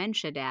is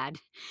Dementia Dad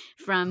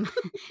from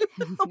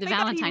the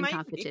Valentine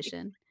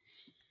competition.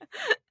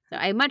 So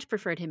I much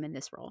preferred him in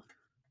this role.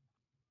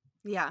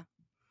 Yeah.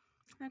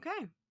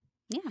 Okay.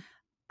 Yeah.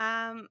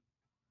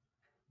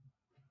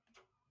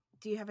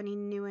 Do you have any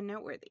new and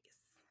noteworthies?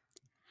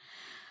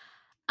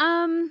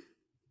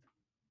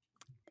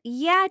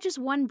 Yeah, just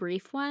one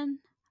brief one.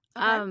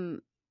 Okay.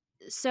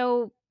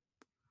 So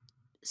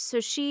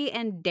she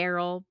and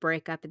Daryl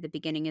break up at the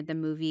beginning of the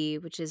movie,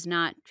 which is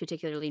not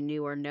particularly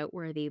new or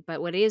noteworthy,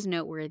 but what is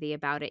noteworthy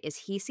about it is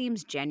he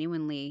seems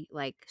genuinely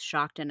like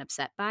shocked and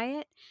upset by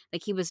it.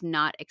 Like he was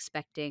not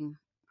expecting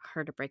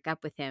her to break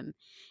up with him.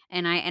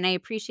 And I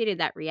appreciated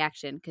that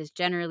reaction because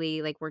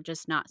generally like we're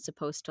just not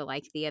supposed to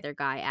like the other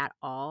guy at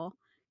all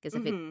because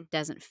if it Mm-hmm.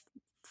 doesn't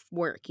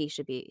work, he's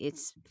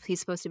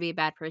supposed to be a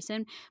bad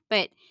person,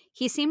 but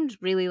he seemed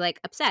really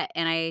like upset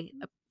and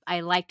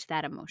I liked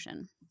that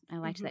emotion. I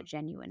liked Mm-hmm. that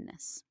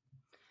genuineness.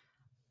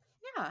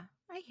 Yeah,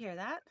 I hear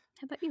that.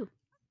 How about you?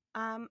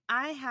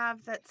 I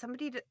have that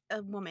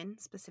a woman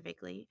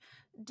specifically,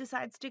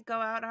 decides to go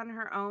out on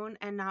her own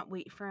and not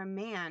wait for a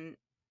man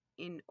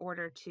in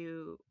order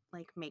to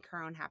like make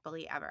her own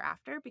happily ever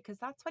after, because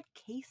that's what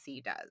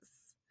Casey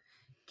does.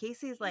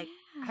 Casey's like,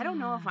 I don't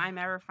know if Yeah. I'm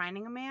ever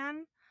finding a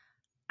man.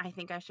 I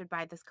think I should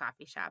buy this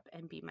coffee shop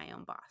and be my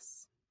own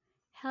boss.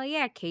 Hell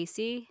yeah,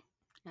 Casey.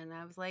 And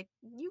I was like,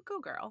 you go,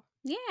 girl.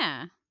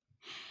 Yeah.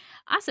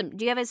 Awesome.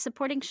 Do you have a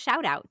supporting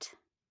shout out?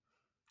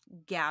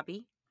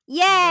 Gabby, the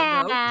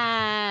Yeah. goat.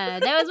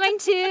 That was mine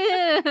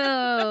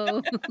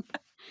too.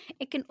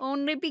 It can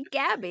only be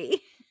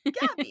Gabby.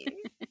 Gabby.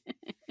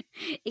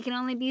 It can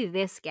only be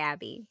this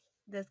Gabby.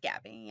 This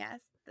Gabby,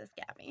 yes, this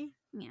Gabby.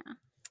 Yeah.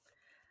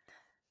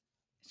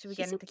 Should we She's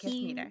get so into Kiss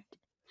Meter?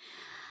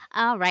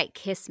 All right,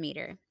 kiss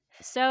meter.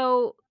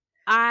 So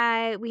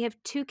we have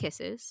 2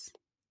 kisses.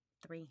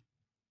 3.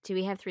 Do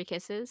we have 3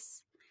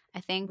 kisses? I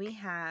think We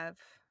have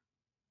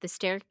the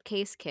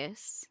staircase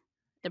kiss,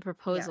 the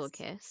proposal yes.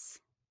 kiss.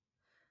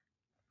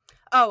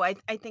 Oh, I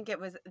think it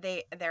was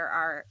they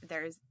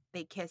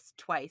kiss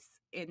twice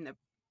in the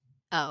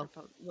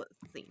proposal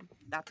scene.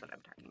 That's what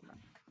I'm talking about.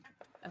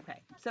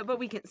 Okay.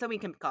 So we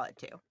can call it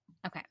 2.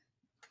 Okay.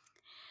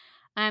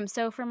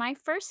 So for my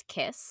first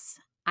kiss,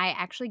 I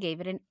actually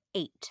gave it an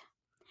 8.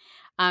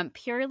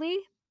 Purely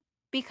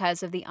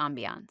because of the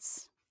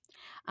ambiance.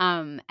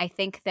 I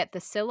think that the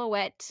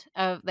silhouette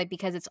of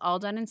because it's all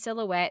done in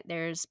silhouette,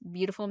 there's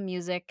beautiful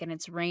music and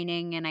it's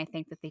raining, and I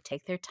think that they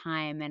take their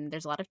time and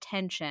there's a lot of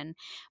tension,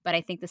 but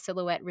I think the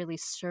silhouette really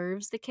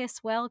serves the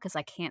kiss well because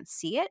I can't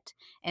see it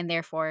and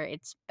therefore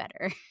it's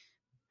better.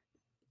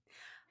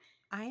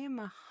 I am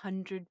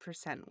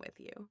 100% with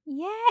you.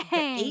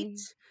 Yay!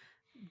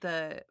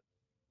 The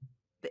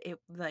 8, it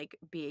like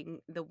being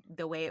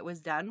the way it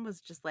was done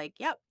was just like,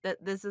 yep,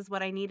 this is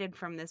what I needed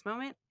from this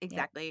moment.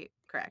 Exactly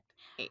correct.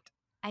 8.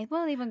 I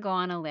will even go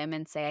on a limb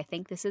and say I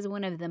think this is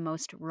one of the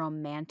most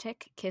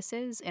romantic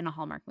kisses in a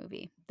Hallmark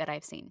movie that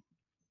I've seen.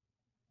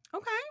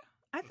 Okay.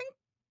 I think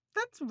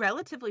that's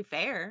relatively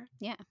fair.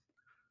 Yeah.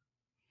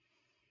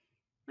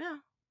 Yeah.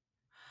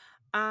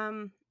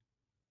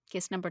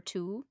 Kiss number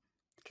 2.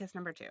 Kiss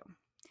number 2.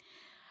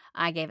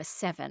 I gave a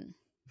 7.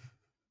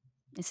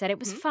 I said it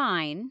was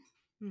fine,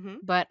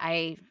 but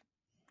I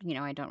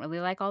don't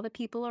really like all the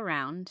people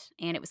around,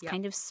 and it was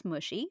kind of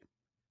smushy.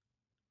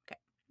 Okay.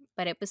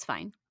 But it was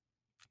fine.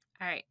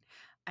 All right.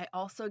 I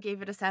also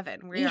gave it a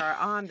 7. We are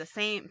on the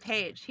same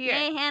page here.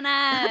 Hey,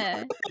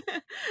 Hannah!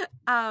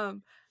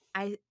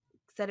 I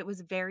said it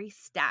was very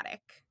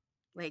static.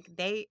 Like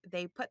they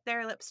put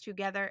their lips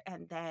together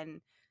and then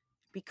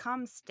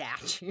become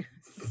statues.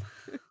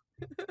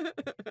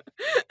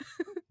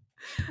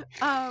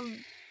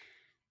 And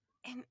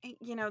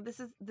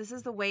this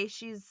is the way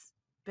she's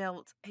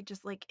built. It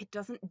just it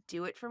doesn't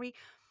do it for me.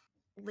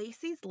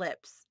 Lacey's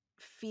lips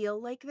feel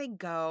like they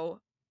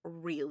go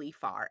really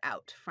far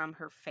out from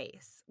her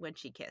face when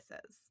she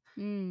kisses.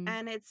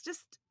 And it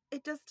just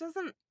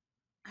doesn't,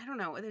 I don't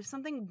know, there's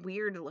something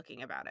weird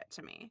looking about it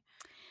to me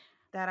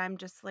that I'm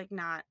just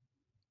not,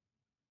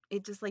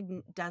 it just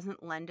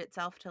doesn't lend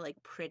itself to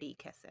pretty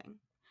kissing.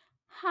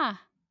 Huh.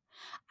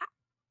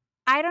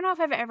 I don't know if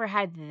I've ever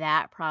had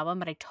that problem,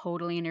 but I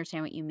totally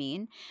understand what you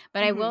mean.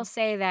 But I will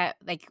say that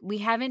we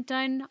haven't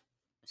done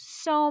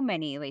so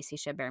many Lacey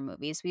Chabert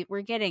movies.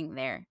 We're getting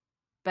there.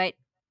 But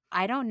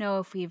I don't know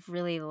if we've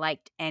really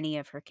liked any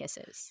of her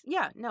kisses.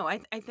 Yeah, no, I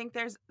think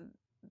there's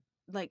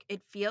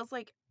it feels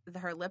like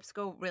her lips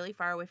go really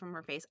far away from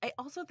her face. I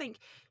also think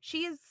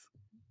she has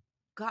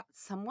got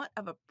somewhat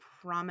of a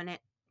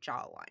prominent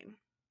jawline.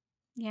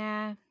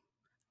 Yeah.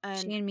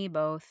 She and me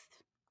both.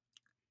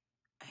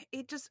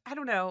 It just, I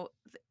don't know,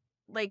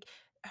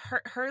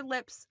 her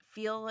lips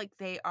feel like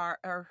they are,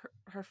 or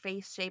her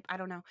face shape, I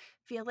don't know,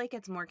 feel like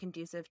it's more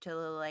conducive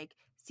to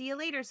see you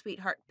later,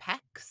 sweetheart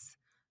pecs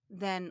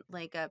than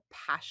a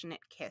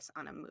passionate kiss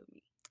on a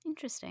movie.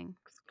 Interesting.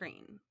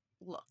 Screen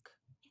look.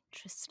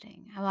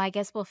 Interesting. Well, I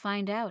guess we'll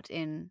find out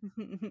in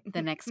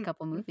the next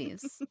couple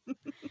movies.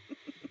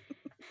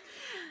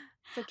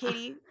 So,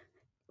 Katie,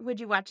 would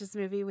you watch this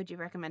movie? Would you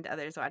recommend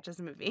others watch this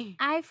movie?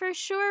 I for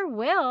sure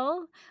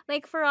will.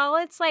 For all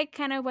its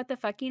kind of what the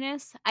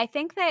fuckiness, I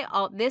think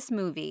this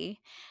movie,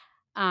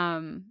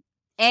 I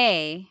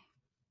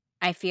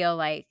feel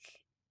like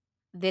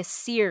this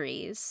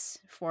series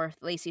for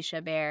Lacey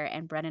Chabert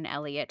and Brennan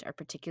Elliott are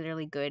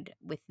particularly good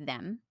with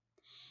them.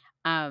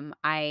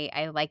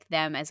 I like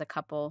them as a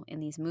couple in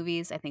these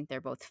movies. I think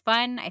they're both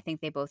fun. I think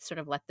they both sort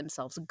of let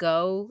themselves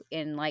go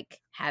in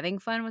like having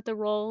fun with the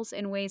roles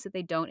in ways that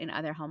they don't in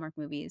other Hallmark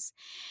movies.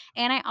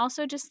 And I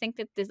also just think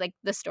that this, like,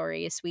 the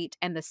story is sweet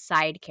and the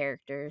side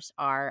characters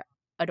are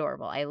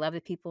adorable. I love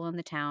the people in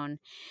the town.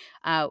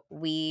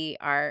 We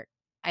are.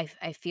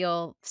 I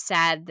feel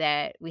sad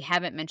that we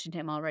haven't mentioned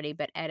him already,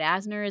 but Ed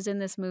Asner is in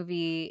this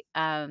movie.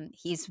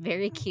 He's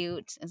very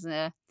cute as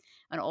an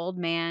old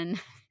man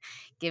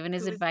giving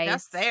his Who was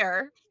just advice.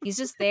 there. He's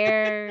just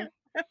there.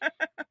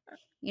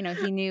 He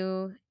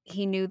knew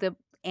the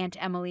Aunt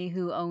Emily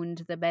who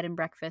owned the bed and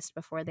breakfast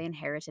before they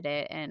inherited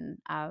it, and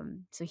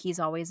so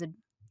he's always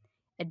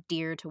a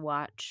dear to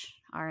watch.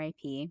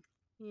 R.I.P.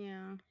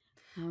 Yeah.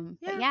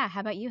 But yeah,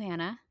 how about you,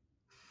 Hannah?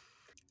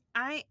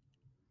 I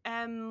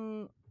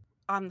am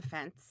on the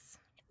fence.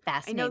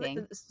 Fascinating. I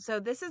know that. So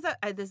this is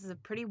a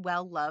pretty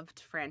well loved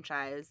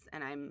franchise,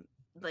 and I'm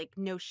like,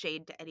 no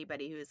shade to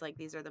anybody who is like,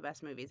 these are the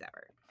best movies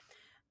ever.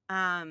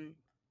 I'm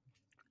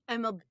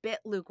a bit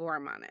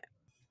lukewarm on it.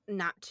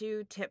 Not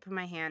to tip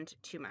my hand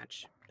too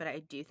much, but I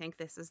do think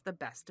this is the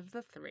best of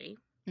the three.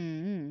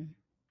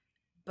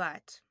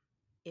 But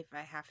if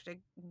I have to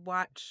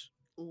watch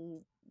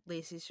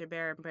Lacey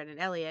Chabert and Brennan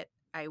Elliott,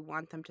 I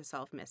want them to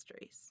solve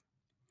mysteries.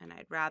 And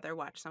I'd rather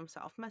watch them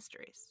solve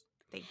mysteries.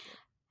 Thank you.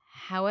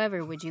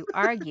 However, would you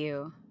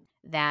argue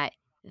that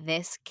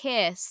this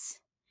kiss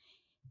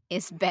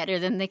is better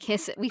than the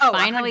kiss that we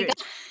finally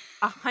got?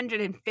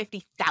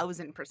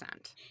 150,000%.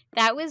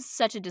 That was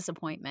such a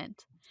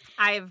disappointment.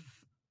 I've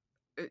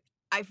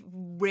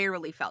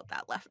rarely felt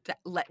that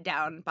let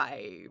down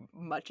by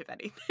much of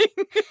anything.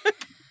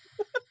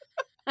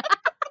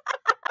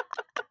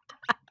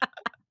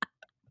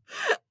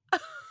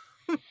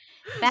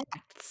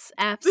 Facts.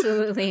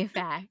 Absolutely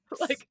facts.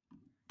 Like,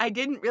 I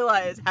didn't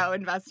realize how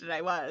invested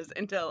I was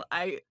until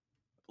I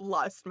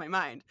lost my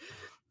mind.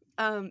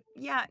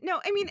 Yeah, no,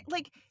 I mean,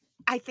 like,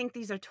 I think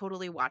these are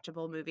totally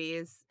watchable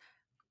movies.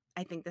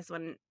 I think this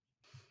one,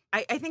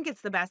 I think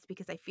it's the best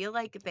because I feel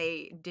like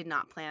they did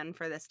not plan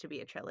for this to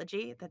be a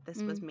trilogy, that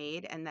this was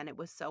made, and then it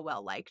was so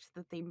well liked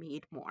that they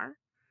made more.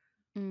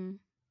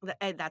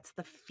 That's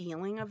the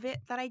feeling of it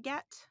that I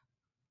get.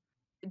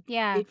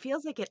 Yeah. It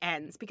feels like it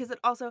ends because it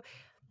also,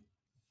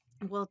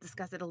 we'll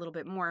discuss it a little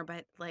bit more,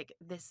 but like,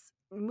 this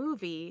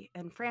movie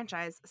and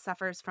franchise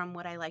suffers from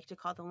what I like to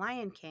call the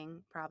Lion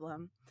King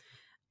problem,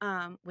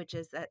 which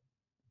is that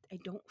I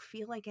don't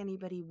feel like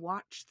anybody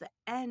watched the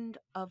end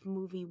of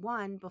movie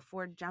 1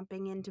 before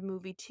jumping into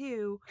movie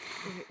 2,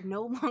 where it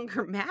no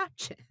longer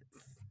matches.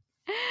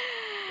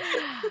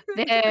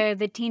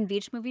 The Teen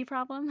Beach Movie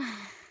problem?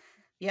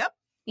 Yep.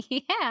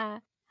 Yeah.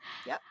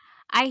 Yep.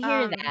 I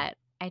hear that.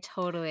 I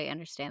totally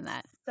understand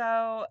that.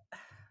 So,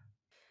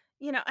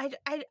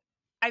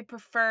 I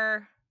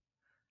prefer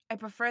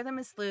them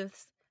as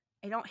sleuths.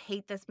 I don't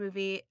hate this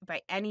movie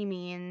by any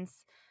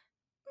means.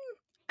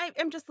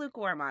 I'm just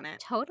lukewarm on it.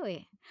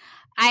 Totally.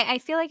 I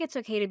feel like it's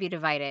okay to be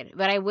divided,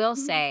 but I will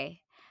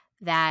say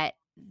that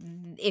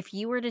if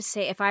you were to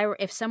say,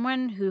 if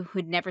someone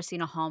who'd never seen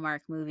a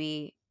Hallmark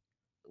movie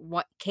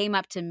came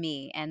up to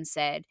me and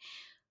said,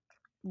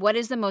 what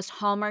is the most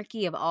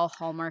Hallmarky of all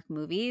Hallmark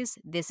movies?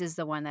 This is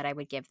the one that I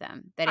would give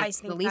them. That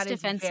it's the least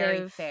offensive.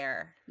 Very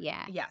fair.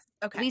 Yeah. Yes.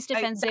 Okay. Least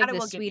offensive,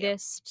 the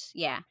sweetest.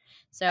 Yeah.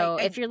 So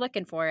if you're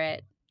looking for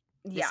it,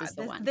 this is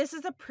the one. This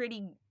is a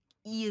pretty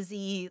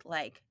easy,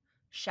 like,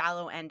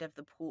 shallow end of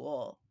the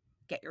pool,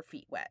 get your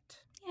feet wet.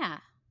 Yeah.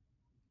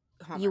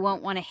 Hallmark you won't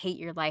movie. want to hate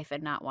your life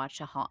and not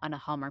watch a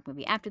Hallmark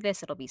movie after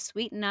this. It'll be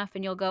sweet enough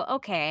and you'll go,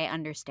 okay, I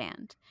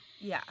understand.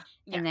 Yeah.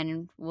 And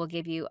then we'll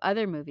give you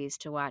other movies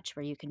to watch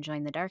where you can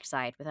join the dark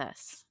side with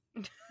us.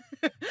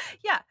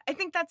 Yeah, I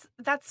think that's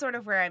sort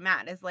of where I'm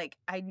at, is like,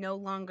 I no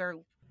longer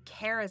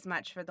care as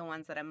much for the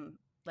ones that I'm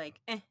like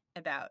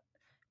about,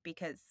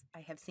 because I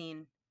have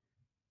seen,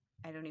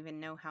 I don't even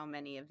know how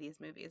many of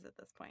these movies at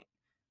this point.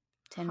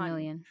 10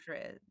 million.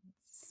 Hundreds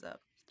of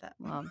them.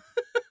 Well,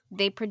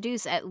 they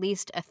produce at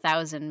least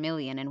 1,000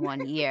 million in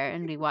 1 year,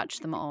 and we watch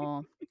them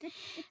all.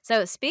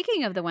 So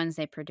speaking of the ones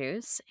they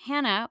produce,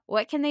 Hannah,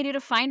 what can they do to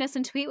find us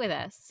and tweet with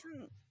us?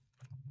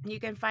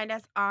 You can find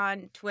us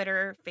on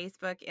Twitter,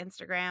 Facebook,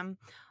 Instagram,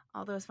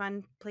 all those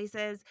fun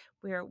places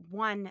where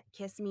 1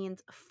 kiss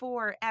means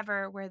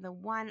forever, where the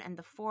 1 and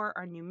the 4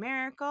 are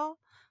numerical.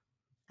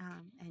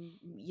 And,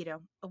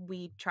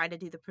 we try to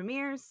do the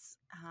premieres,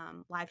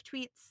 live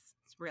tweets.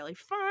 It's really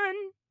fun.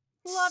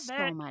 Love it.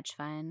 So much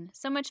fun.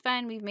 So much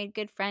fun. We've made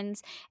good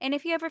friends. And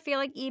if you ever feel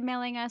like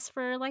emailing us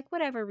for like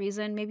whatever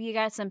reason, maybe you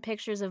got some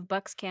pictures of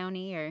Bucks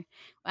County, or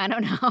I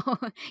don't know,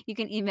 you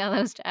can email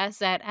those to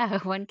us at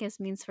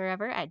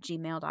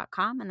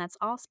onekissmeansforever@gmail.com. And that's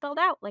all spelled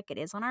out like it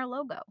is on our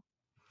logo.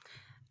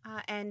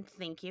 And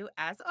thank you,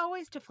 as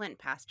always, to Flint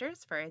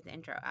Pastors for his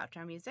intro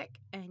outro music.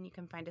 And you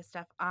can find his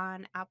stuff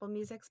on Apple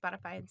Music,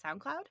 Spotify, and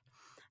SoundCloud.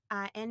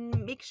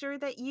 And make sure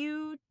that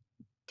you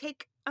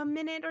take a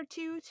minute or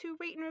two to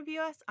rate and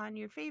review us on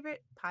your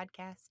favorite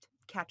podcast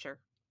catcher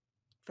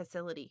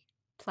facility.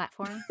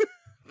 Platform.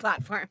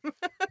 App.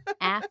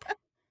 App.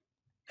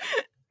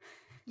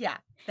 Yeah,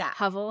 that.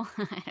 Hovel.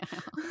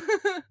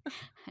 I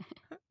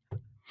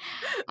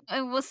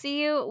don't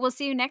know. We'll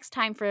see you next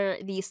time for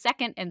the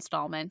second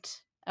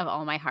installment of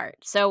All My Heart.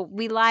 So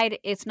we lied.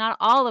 It's not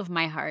all of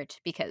my heart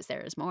because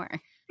there is more.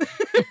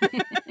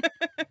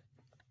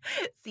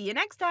 See you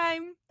next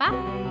time.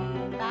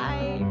 Bye.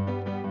 Bye.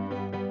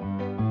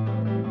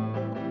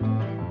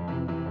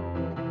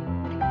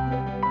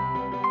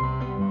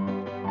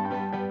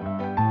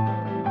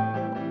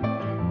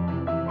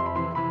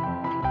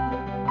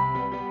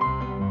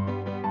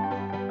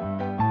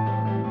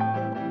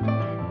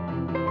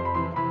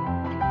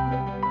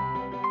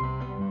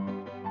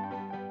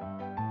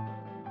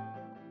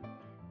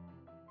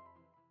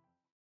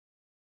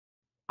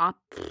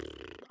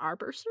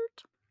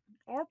 Arborsert?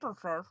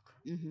 Opposite.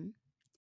 Mm-hmm.